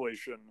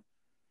self-isolation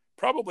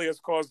probably has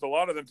caused a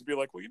lot of them to be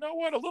like, well, you know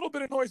what? A little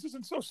bit of noise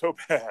isn't so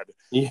bad.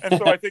 Yeah. And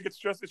so I think it's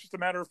just a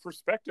matter of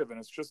perspective, and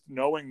it's just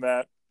knowing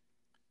that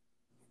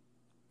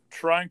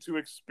trying to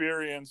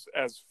experience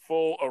as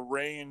full a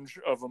range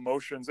of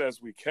emotions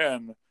as we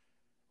can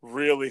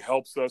really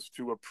helps us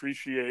to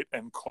appreciate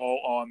and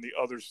call on the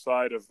other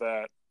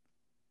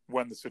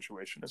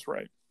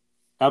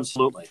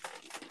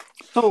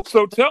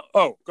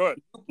go ahead.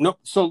 No,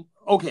 so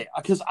okay,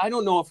 because I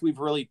don't know if we've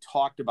really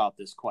talked about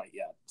this quite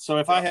yet. So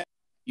if I have,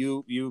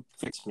 you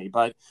fix me.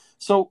 But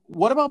so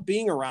what about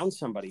being around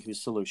somebody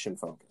who's solution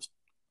focused?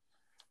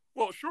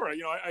 Well, sure.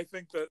 I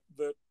think that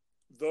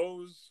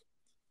those,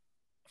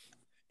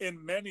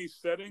 in many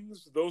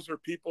settings, those are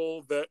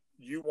people that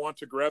you want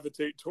to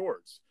gravitate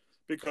towards,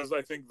 because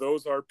I think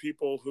those are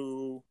people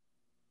who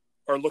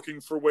are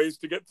looking for ways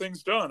to get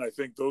things done. I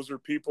think those are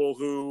people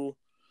who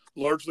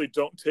largely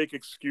don't take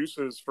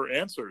excuses for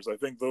answers. I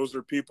think those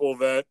are people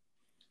that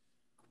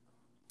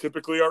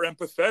typically are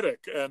empathetic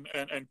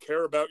and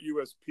care about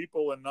you as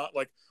people, and not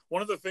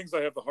one of the things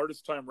I have the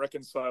hardest time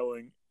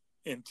reconciling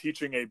in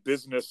teaching a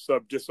business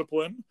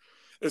subdiscipline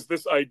is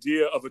this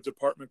idea of a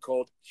department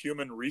called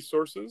human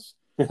resources,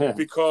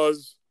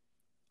 because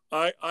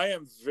I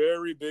am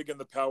very big in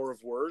the power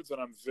of words,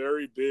 and I'm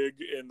very big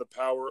in the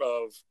power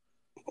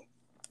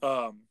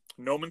of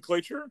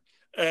nomenclature.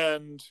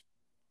 And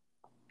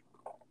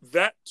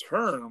that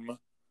term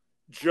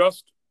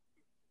just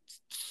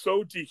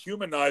so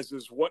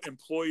dehumanizes what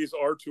employees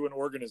are to an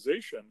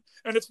organization.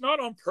 And it's not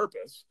on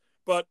purpose,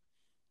 but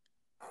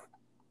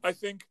I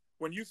think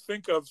when you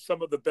think of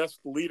some of the best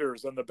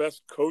leaders and the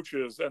best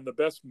coaches and the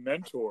best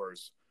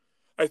mentors,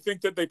 I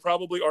think that they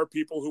probably are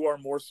people who are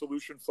more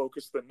solution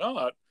focused than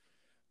not,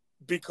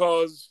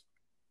 because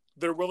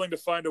they're willing to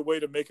find a way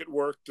to make it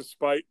work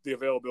despite the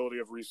availability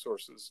of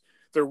resources.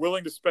 They're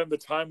willing to spend the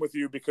time with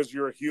you because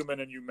you're a human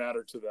and you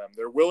matter to them.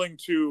 They're willing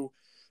to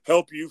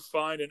help you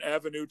find an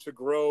avenue to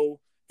grow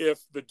if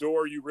the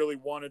door you really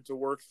wanted to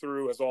work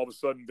through has all of a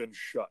sudden been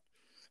shut.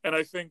 And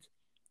I think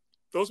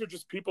those are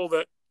just people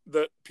that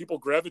people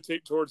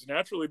gravitate towards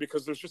naturally,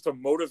 because there's just a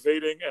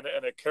motivating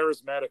and a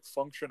charismatic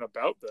function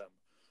about them.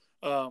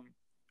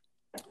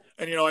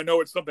 And, you know, I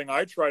know it's something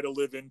I try to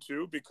live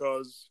into,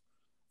 because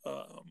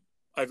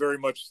I very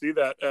much see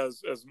that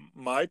as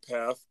my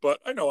path, but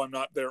I know I'm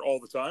not there all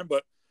the time.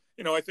 But,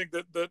 you know, I think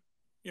that,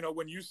 you know,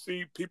 when you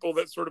see people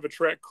that sort of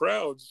attract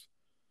crowds,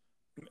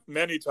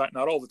 many times,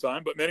 not all the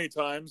time, but many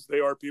times, they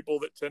are people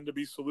that tend to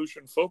be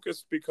solution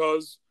focused,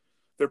 because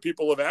they're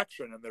people of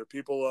action and they're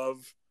people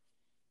of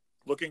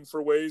looking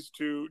for ways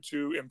to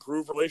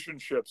improve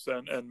relationships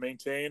and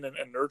maintain and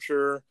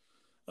nurture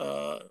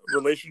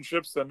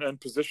relationships and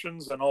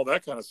positions and all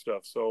that kind of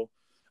stuff. So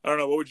I don't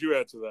know. What would you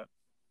add to that?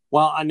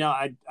 Well, I know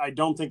I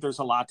don't think there's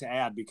a lot to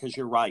add, because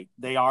you're right.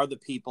 They are the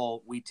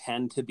people we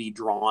tend to be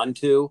drawn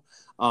to.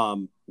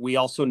 We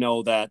also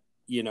know that,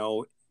 you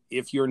know,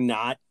 if you're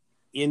not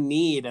in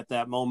need at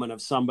that moment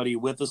of somebody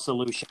with a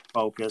solution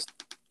focus,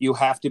 you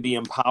have to be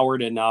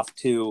empowered enough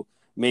to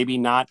maybe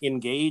not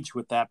engage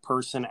with that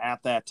person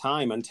at that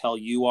time until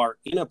you are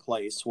in a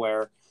place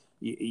where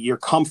you're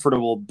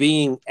comfortable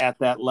being at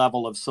that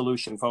level of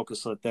solution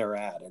focus that they're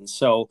at. And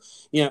so,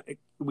 you know,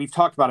 we've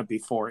talked about it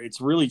before.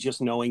 It's really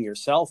just knowing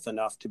yourself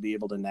enough to be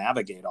able to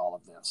navigate all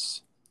of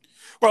this.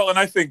 Well, and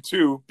I think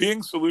too,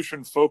 being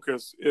solution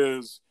focused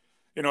is,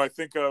 you know, I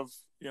think of,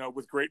 you know,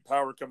 with great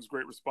power comes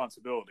great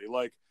responsibility.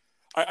 Like,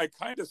 I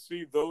kind of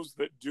see those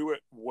that do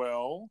it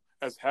well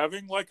as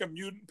having like a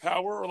mutant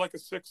power or like a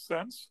sixth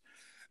sense.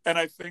 And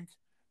I think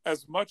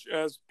as much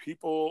as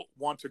people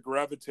want to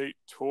gravitate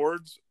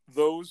towards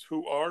those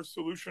who are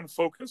solution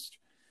focused,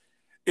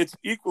 it's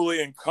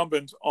equally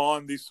incumbent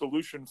on the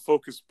solution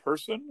focused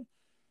person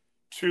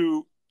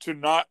to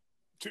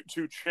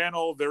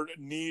channel their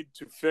need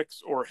to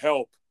fix or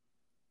help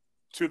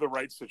to the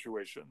right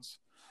situations,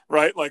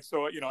 right? Like,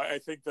 so, you know, I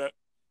think that,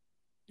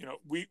 you know,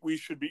 we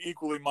should be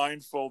equally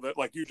mindful that,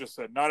 like you just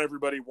said, not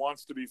everybody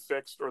wants to be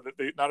fixed, or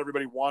that not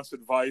everybody wants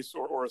advice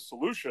or a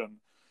solution.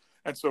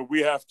 And so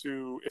we have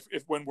to,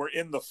 if when we're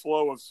in the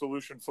flow of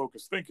solution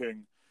focused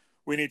thinking,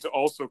 we need to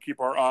also keep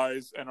our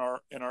eyes and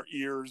our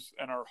ears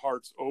and our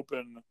hearts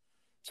open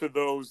to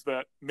those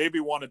that maybe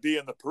want to be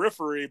in the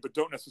periphery, but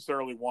don't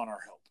necessarily want our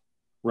help.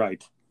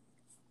 Right.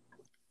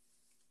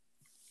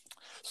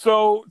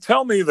 So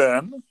tell me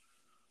then,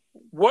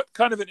 what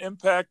kind of an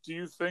impact do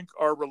you think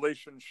our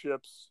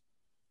relationships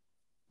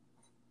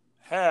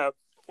have,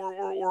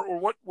 or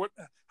what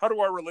how do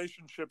our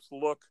relationships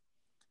look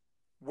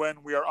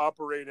when we are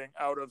operating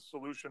out of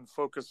solution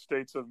focused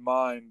states of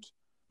mind,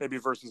 maybe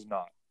versus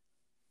not?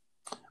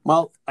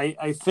 Well,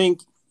 I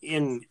think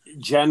in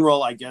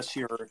general, I guess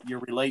your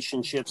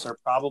relationships are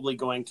probably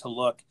going to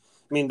look,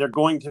 I mean, they're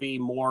going to be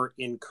more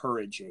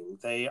encouraging.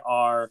 They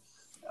are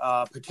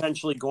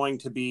potentially going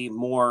to be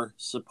more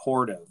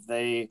supportive.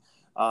 They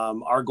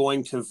are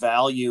going to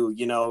value,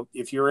 you know,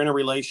 if you're in a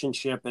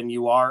relationship and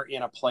you are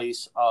in a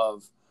place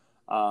of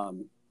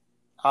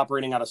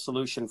operating out of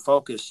solution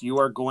focus, you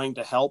are going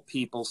to help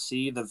people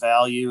see the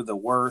value, the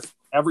worth,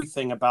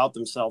 everything about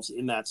themselves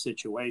in that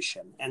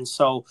situation. And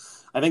so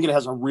I think it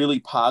has a really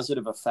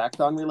positive effect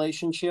on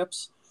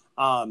relationships.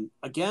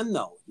 Again,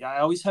 though, I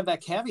always have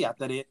that caveat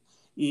that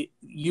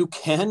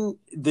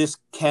this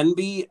can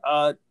be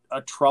a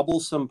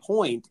troublesome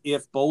point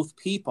if both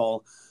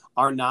people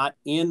are not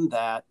in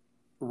that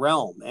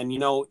realm. And, you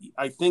know,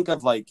 I think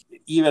of, like,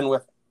 even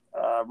with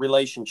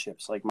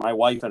relationships, like my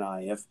wife and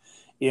I,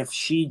 if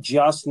she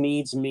just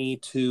needs me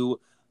to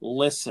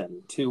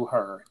listen to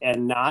her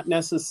and not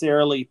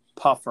necessarily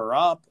puff her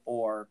up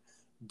or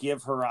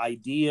give her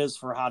ideas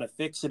for how to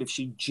fix it, if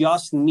she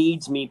just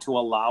needs me to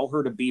allow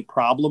her to be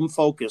problem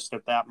focused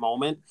at that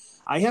moment,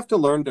 I have to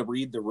learn to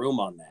read the room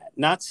on that.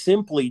 Not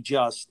simply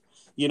just,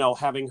 you know,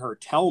 having her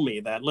tell me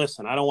that,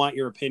 listen, I don't want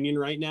your opinion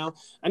right now.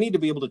 I need to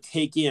be able to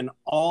take in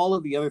all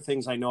of the other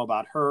things I know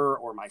about her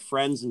or my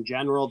friends in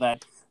general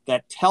that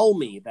tell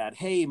me that,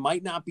 hey,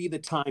 might not be the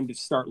time to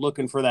start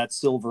looking for that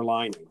silver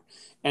lining.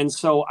 And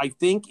so I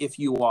think if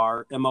you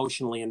are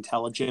emotionally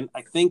intelligent,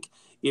 I think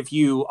if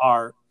you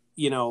are,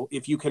 you know,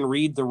 if you can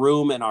read the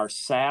room and are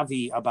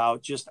savvy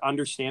about just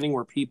understanding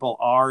where people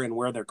are and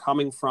where they're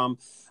coming from,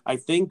 I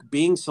think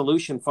being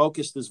solution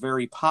focused is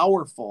very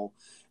powerful.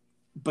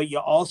 But you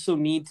also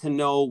need to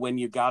know when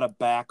you got to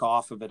back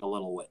off of it a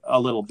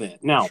little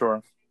bit. Now,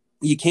 sure.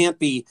 You can't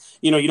be,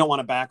 you don't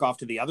want to back off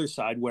to the other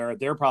side where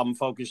they're problem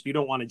focused. You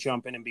don't want to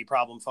jump in and be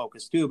problem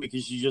focused too,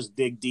 because you just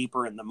dig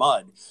deeper in the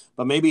mud.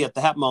 But maybe at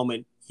that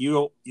moment,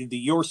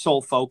 your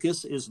sole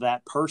focus is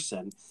that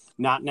person,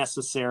 not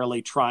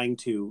necessarily trying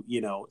to,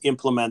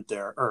 implement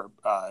their or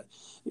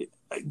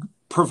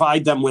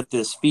provide them with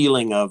this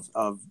feeling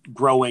of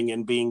growing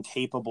and being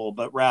capable,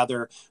 but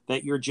rather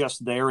that you're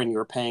just there and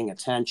you're paying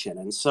attention.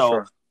 And so,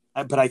 Sure.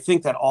 but I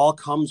think that all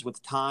comes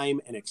with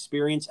time and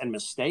experience and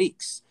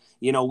mistakes.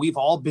 We've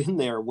all been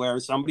there where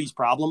somebody's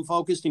problem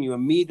focused and you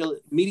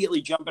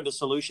immediately jump into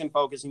solution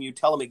focus and you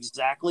tell them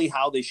exactly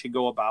how they should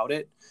go about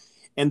it.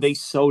 And they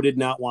so did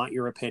not want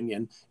your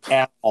opinion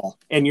at all.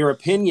 And your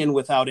opinion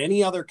without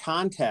any other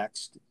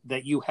context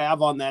that you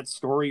have on that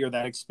story or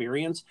that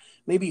experience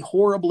may be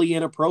horribly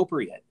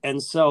inappropriate.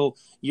 And so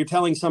you're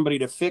telling somebody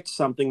to fix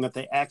something that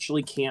they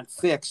actually can't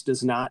fix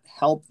does not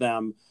help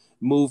them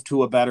move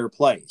to a better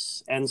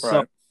place. And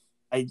so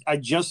I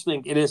just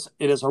think it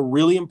is a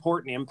really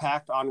important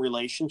impact on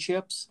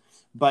relationships,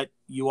 but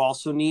you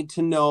also need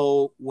to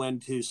know when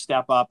to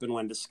step up and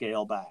when to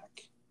scale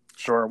back.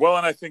 Sure. Well,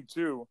 and I think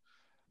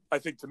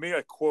to me,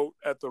 a quote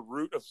at the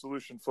root of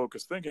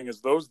solution-focused thinking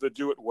is those that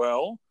do it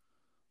well,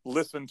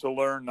 listen to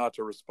learn, not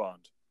to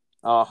respond.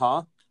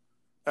 Uh-huh.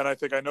 And I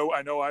think I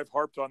know I've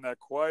harped on that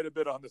quite a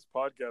bit on this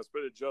podcast,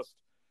 but it just,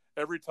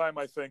 every time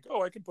I think,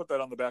 I can put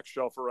that on the back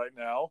shelf for right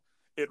now,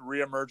 it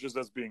reemerges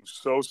as being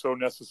so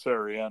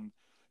necessary. And,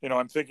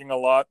 I'm thinking a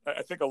lot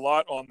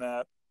on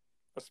that,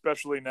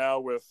 especially now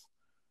with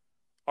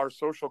our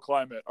social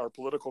climate, our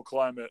political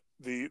climate,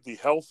 the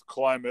health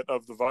climate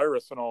of the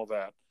virus and all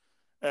that.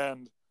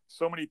 And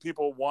so many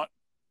people want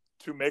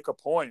to make a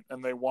point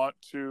and they want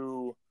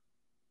to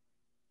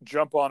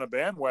jump on a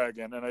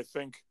bandwagon. And I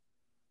think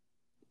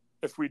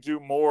if we do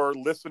more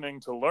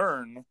listening to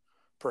learn,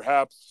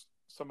 perhaps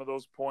some of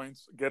those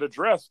points get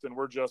addressed and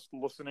we're just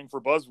listening for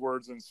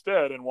buzzwords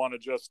instead and want to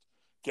just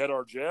get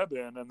our jab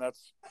in. And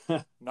that's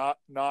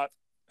not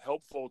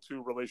helpful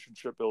to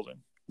relationship building.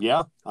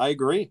 Yeah, I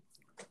agree.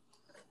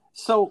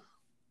 So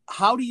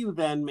how do you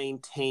then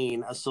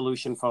maintain a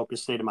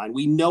solution-focused state of mind?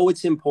 We know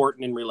it's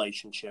important in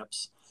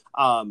relationships,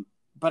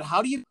 but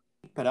how do you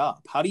keep it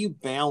up? How do you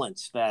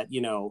balance that,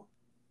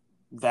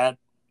 that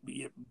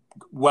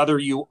whether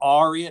you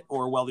are it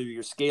or whether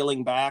you're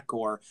scaling back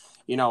or,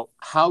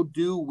 how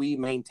do we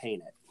maintain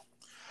it?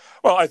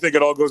 Well, I think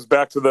it all goes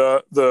back to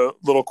the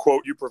little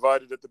quote you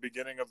provided at the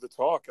beginning of the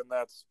talk, and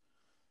that's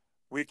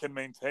we can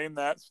maintain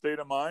that state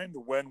of mind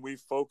when we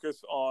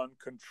focus on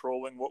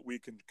controlling what we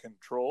can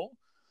control.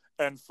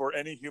 And for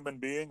any human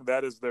being,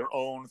 that is their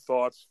own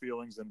thoughts,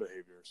 feelings, and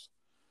behaviors.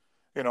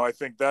 I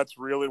think that's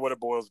really what it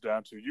boils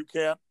down to. You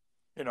can't,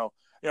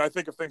 I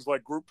think of things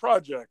like group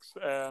projects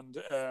and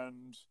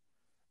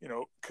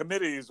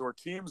committees or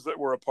teams that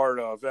we're a part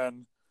of.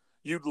 And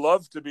you'd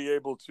love to be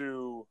able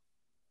to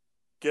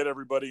get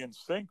everybody in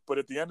sync. But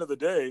at the end of the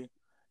day,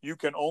 you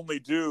can only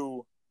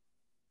do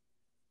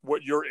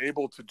what you're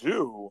able to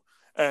do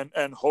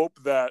and hope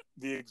that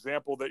the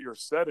example that you're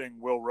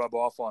setting will rub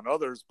off on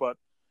others. But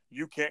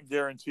you can't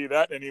guarantee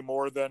that any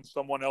more than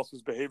someone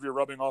else's behavior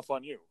rubbing off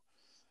on you.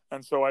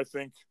 And so I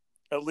think,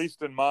 at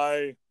least in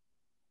my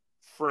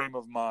frame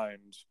of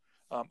mind,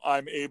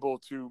 I'm able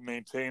to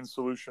maintain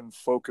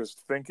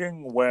solution-focused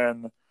thinking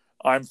when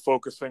I'm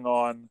focusing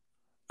on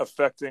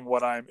affecting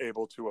what I'm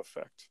able to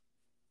affect.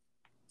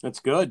 That's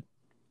good.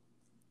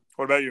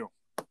 What about you?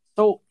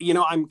 So,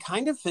 I'm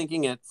kind of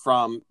thinking it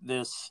from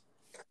this.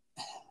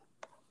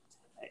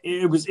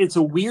 It's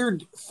a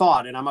weird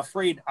thought, and I'm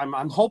afraid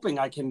I'm hoping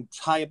I can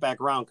tie it back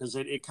around because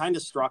it kind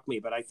of struck me.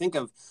 But I think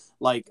of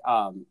like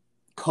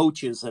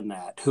coaches and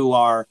that who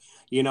are,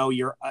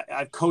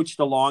 I've coached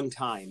a long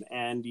time,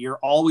 and you're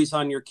always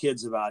on your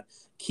kids about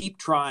keep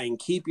trying,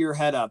 keep your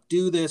head up,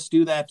 do this,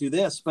 do that, do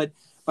this. But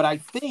I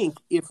think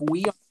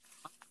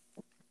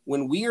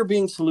when we are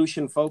being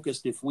solution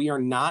focused, if we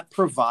are not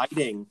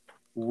providing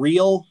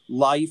real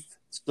life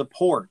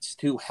supports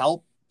to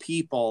help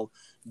people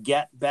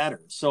get better.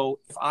 So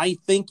if I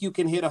think you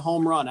can hit a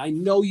home run, I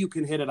know you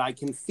can hit it, I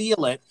can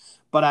feel it,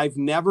 but I've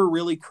never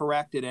really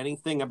corrected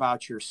anything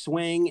about your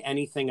swing,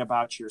 anything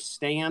about your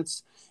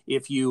stance.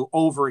 If you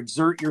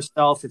overexert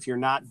yourself, if you're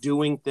not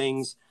doing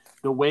things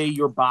the way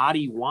your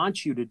body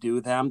wants you to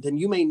do them, then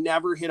you may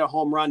never hit a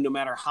home run, no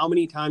matter how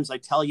many times I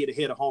tell you to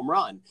hit a home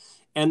run.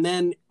 And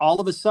then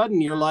all of a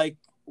sudden you're like,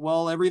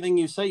 well, everything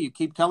you say, you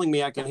keep telling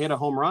me I can hit a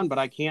home run, but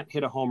I can't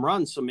hit a home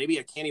run. So maybe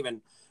I can't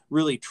even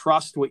really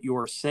trust what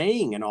you're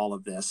saying in all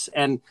of this.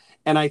 And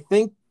I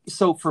think,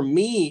 so for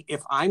me,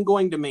 if I'm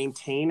going to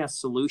maintain a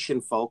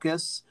solution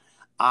focus,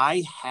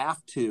 I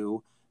have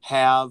to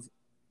have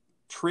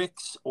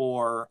tricks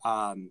or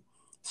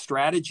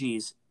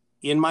strategies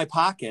in my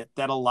pocket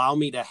that allow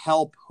me to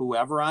help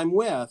whoever I'm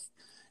with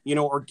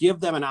or give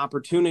them an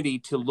opportunity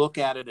to look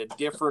at it a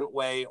different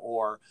way,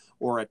 or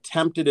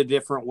attempt it a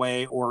different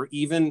way, or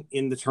even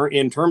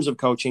in terms of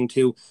coaching,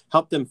 to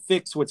help them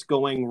fix what's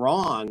going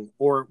wrong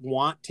or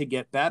want to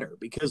get better.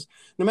 Because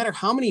no matter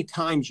how many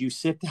times you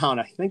sit down,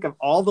 I think of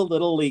all the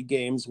little league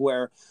games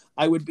where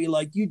I would be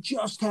like, you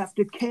just have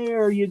to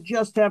care,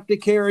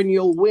 and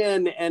you'll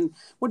win. And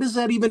what does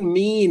that even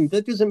mean?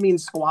 That doesn't mean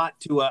squat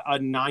to a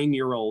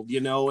 9-year-old,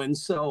 and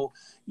so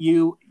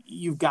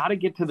you've got to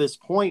get to this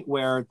point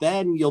where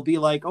then you'll be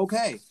like,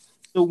 okay,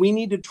 so we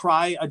need to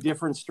try a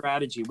different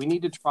strategy. We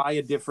need to try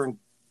a different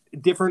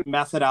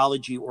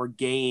methodology or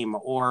game,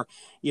 or,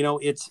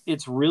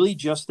 it's really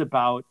just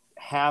about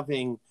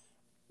having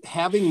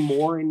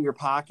more in your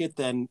pocket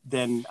than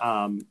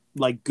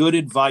like good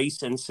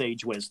advice and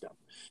sage wisdom.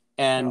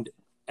 And,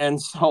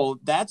 so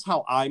that's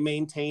how I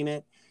maintain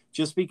it,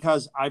 just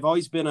because I've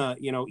always been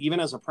even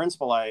as a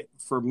principal,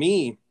 for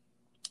me,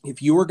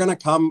 if you were going to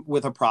come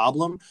with a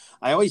problem,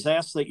 I always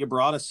ask that you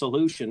brought a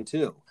solution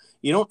too.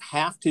 You don't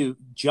have to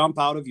jump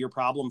out of your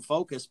problem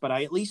focus, but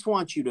I at least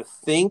want you to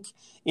think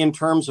in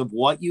terms of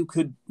what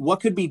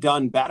could be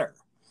done better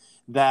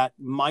that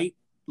might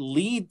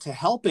lead to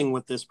helping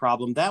with this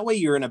problem. That way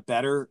you're in a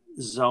better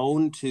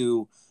zone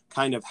to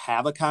kind of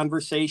have a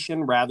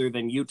conversation, rather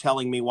than you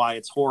telling me why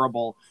it's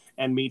horrible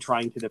and me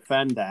trying to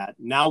defend that.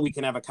 Now we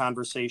can have a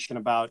conversation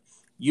about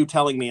you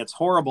telling me it's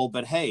horrible,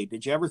 but hey,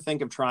 did you ever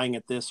think of trying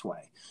it this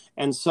way?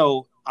 And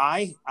so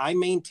I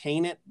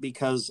maintain it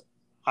because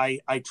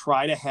I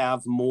try to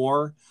have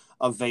more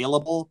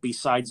available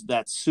besides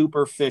that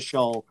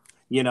superficial,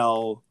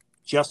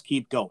 just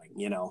keep going,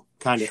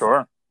 kind of.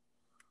 Sure.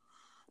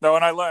 No,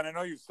 and I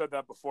know you've said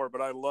that before,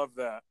 but I love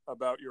that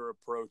about your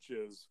approach.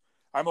 Is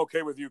I'm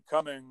okay with you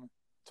coming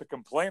to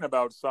complain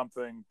about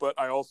something, but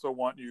I also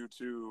want you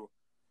to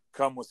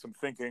come with some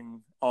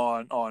thinking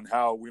on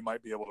how we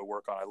might be able to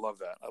work on. I love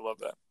that.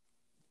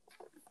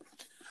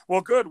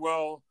 Well, good.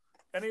 Well,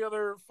 any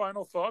other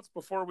final thoughts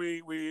before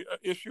we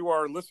issue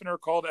our listener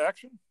call to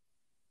action?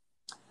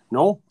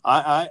 No,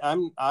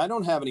 I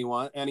don't have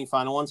any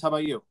final ones. How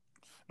about you?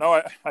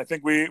 No, I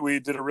think we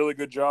did a really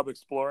good job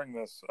exploring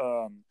this.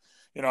 I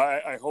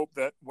hope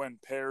that when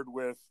paired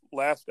with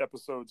last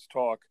episode's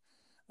talk,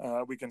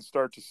 we can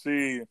start to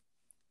see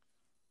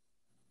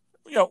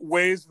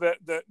ways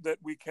that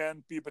we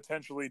can be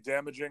potentially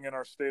damaging in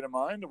our state of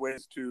mind,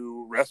 ways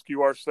to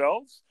rescue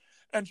ourselves,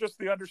 and just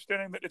the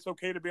understanding that it's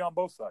okay to be on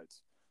both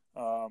sides.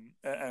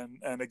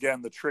 And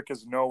again, the trick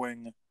is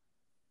knowing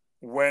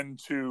when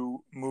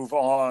to move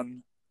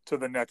on to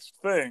the next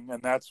thing.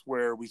 And that's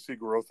where we see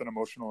growth in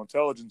emotional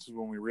intelligence, is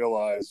when we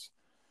realize,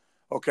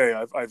 okay,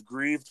 I've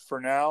grieved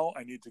for now.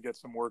 I need to get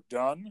some work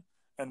done.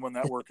 And when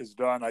that work is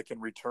done, I can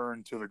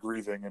return to the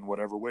grieving in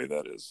whatever way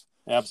that is.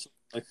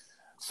 Absolutely.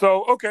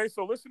 So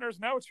listeners,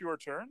 now it's your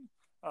turn.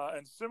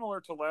 And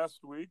similar to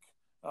last week,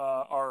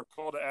 our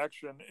call to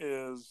action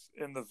is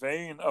in the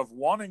vein of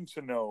wanting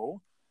to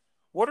know,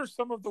 what are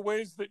some of the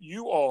ways that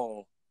you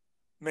all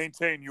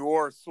maintain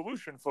your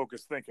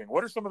solution-focused thinking?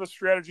 What are some of the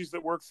strategies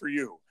that work for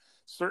you?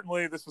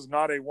 Certainly, this is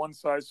not a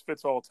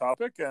one-size-fits-all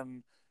topic,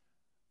 and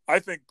I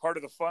think part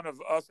of the fun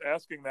of us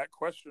asking that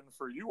question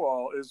for you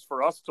all is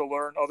for us to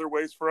learn other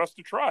ways for us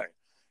to try.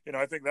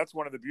 I think that's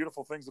one of the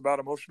beautiful things about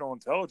emotional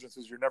intelligence,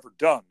 is you're never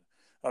done.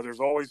 There's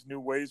always new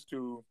ways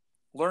to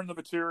learn the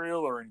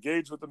material or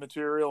engage with the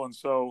material. And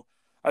so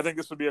I think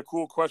this would be a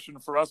cool question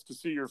for us to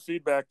see your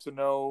feedback, to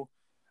know,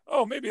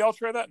 oh, maybe I'll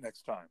try that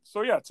next time.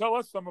 So yeah, tell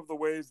us some of the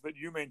ways that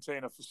you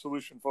maintain a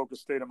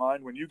solution-focused state of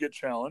mind when you get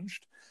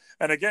challenged.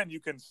 And again, you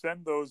can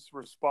send those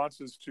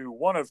responses to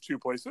one of two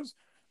places,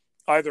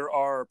 either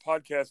our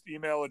podcast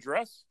email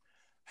address,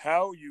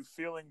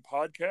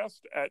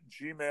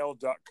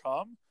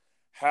 howyoufeelingpodcast@gmail.com,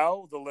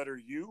 how the letter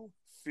U,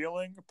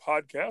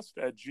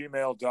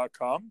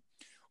 feelingpodcast@gmail.com,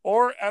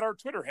 or at our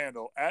Twitter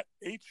handle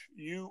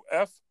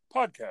 @HUF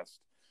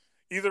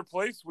Either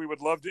place, we would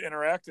love to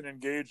interact and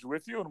engage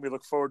with you, and we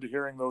look forward to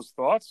hearing those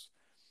thoughts.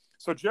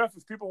 So, Jeff,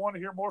 if people want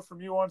to hear more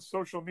from you on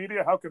social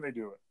media, how can they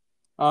do it?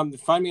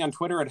 Find me on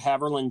Twitter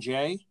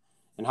 @HaverlandJ.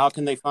 And how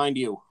can they find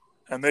you?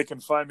 And they can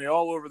find me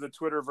all over the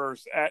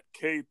Twitterverse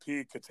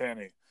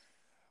 @KPKatani.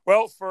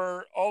 Well,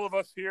 for all of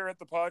us here at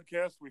the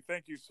podcast, we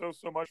thank you so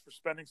much for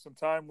spending some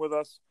time with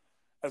us.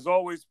 As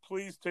always,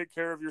 please take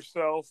care of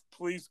yourself.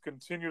 Please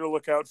continue to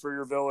look out for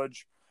your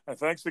village. And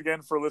thanks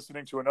again for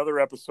listening to another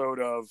episode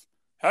of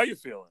How You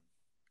Feeling?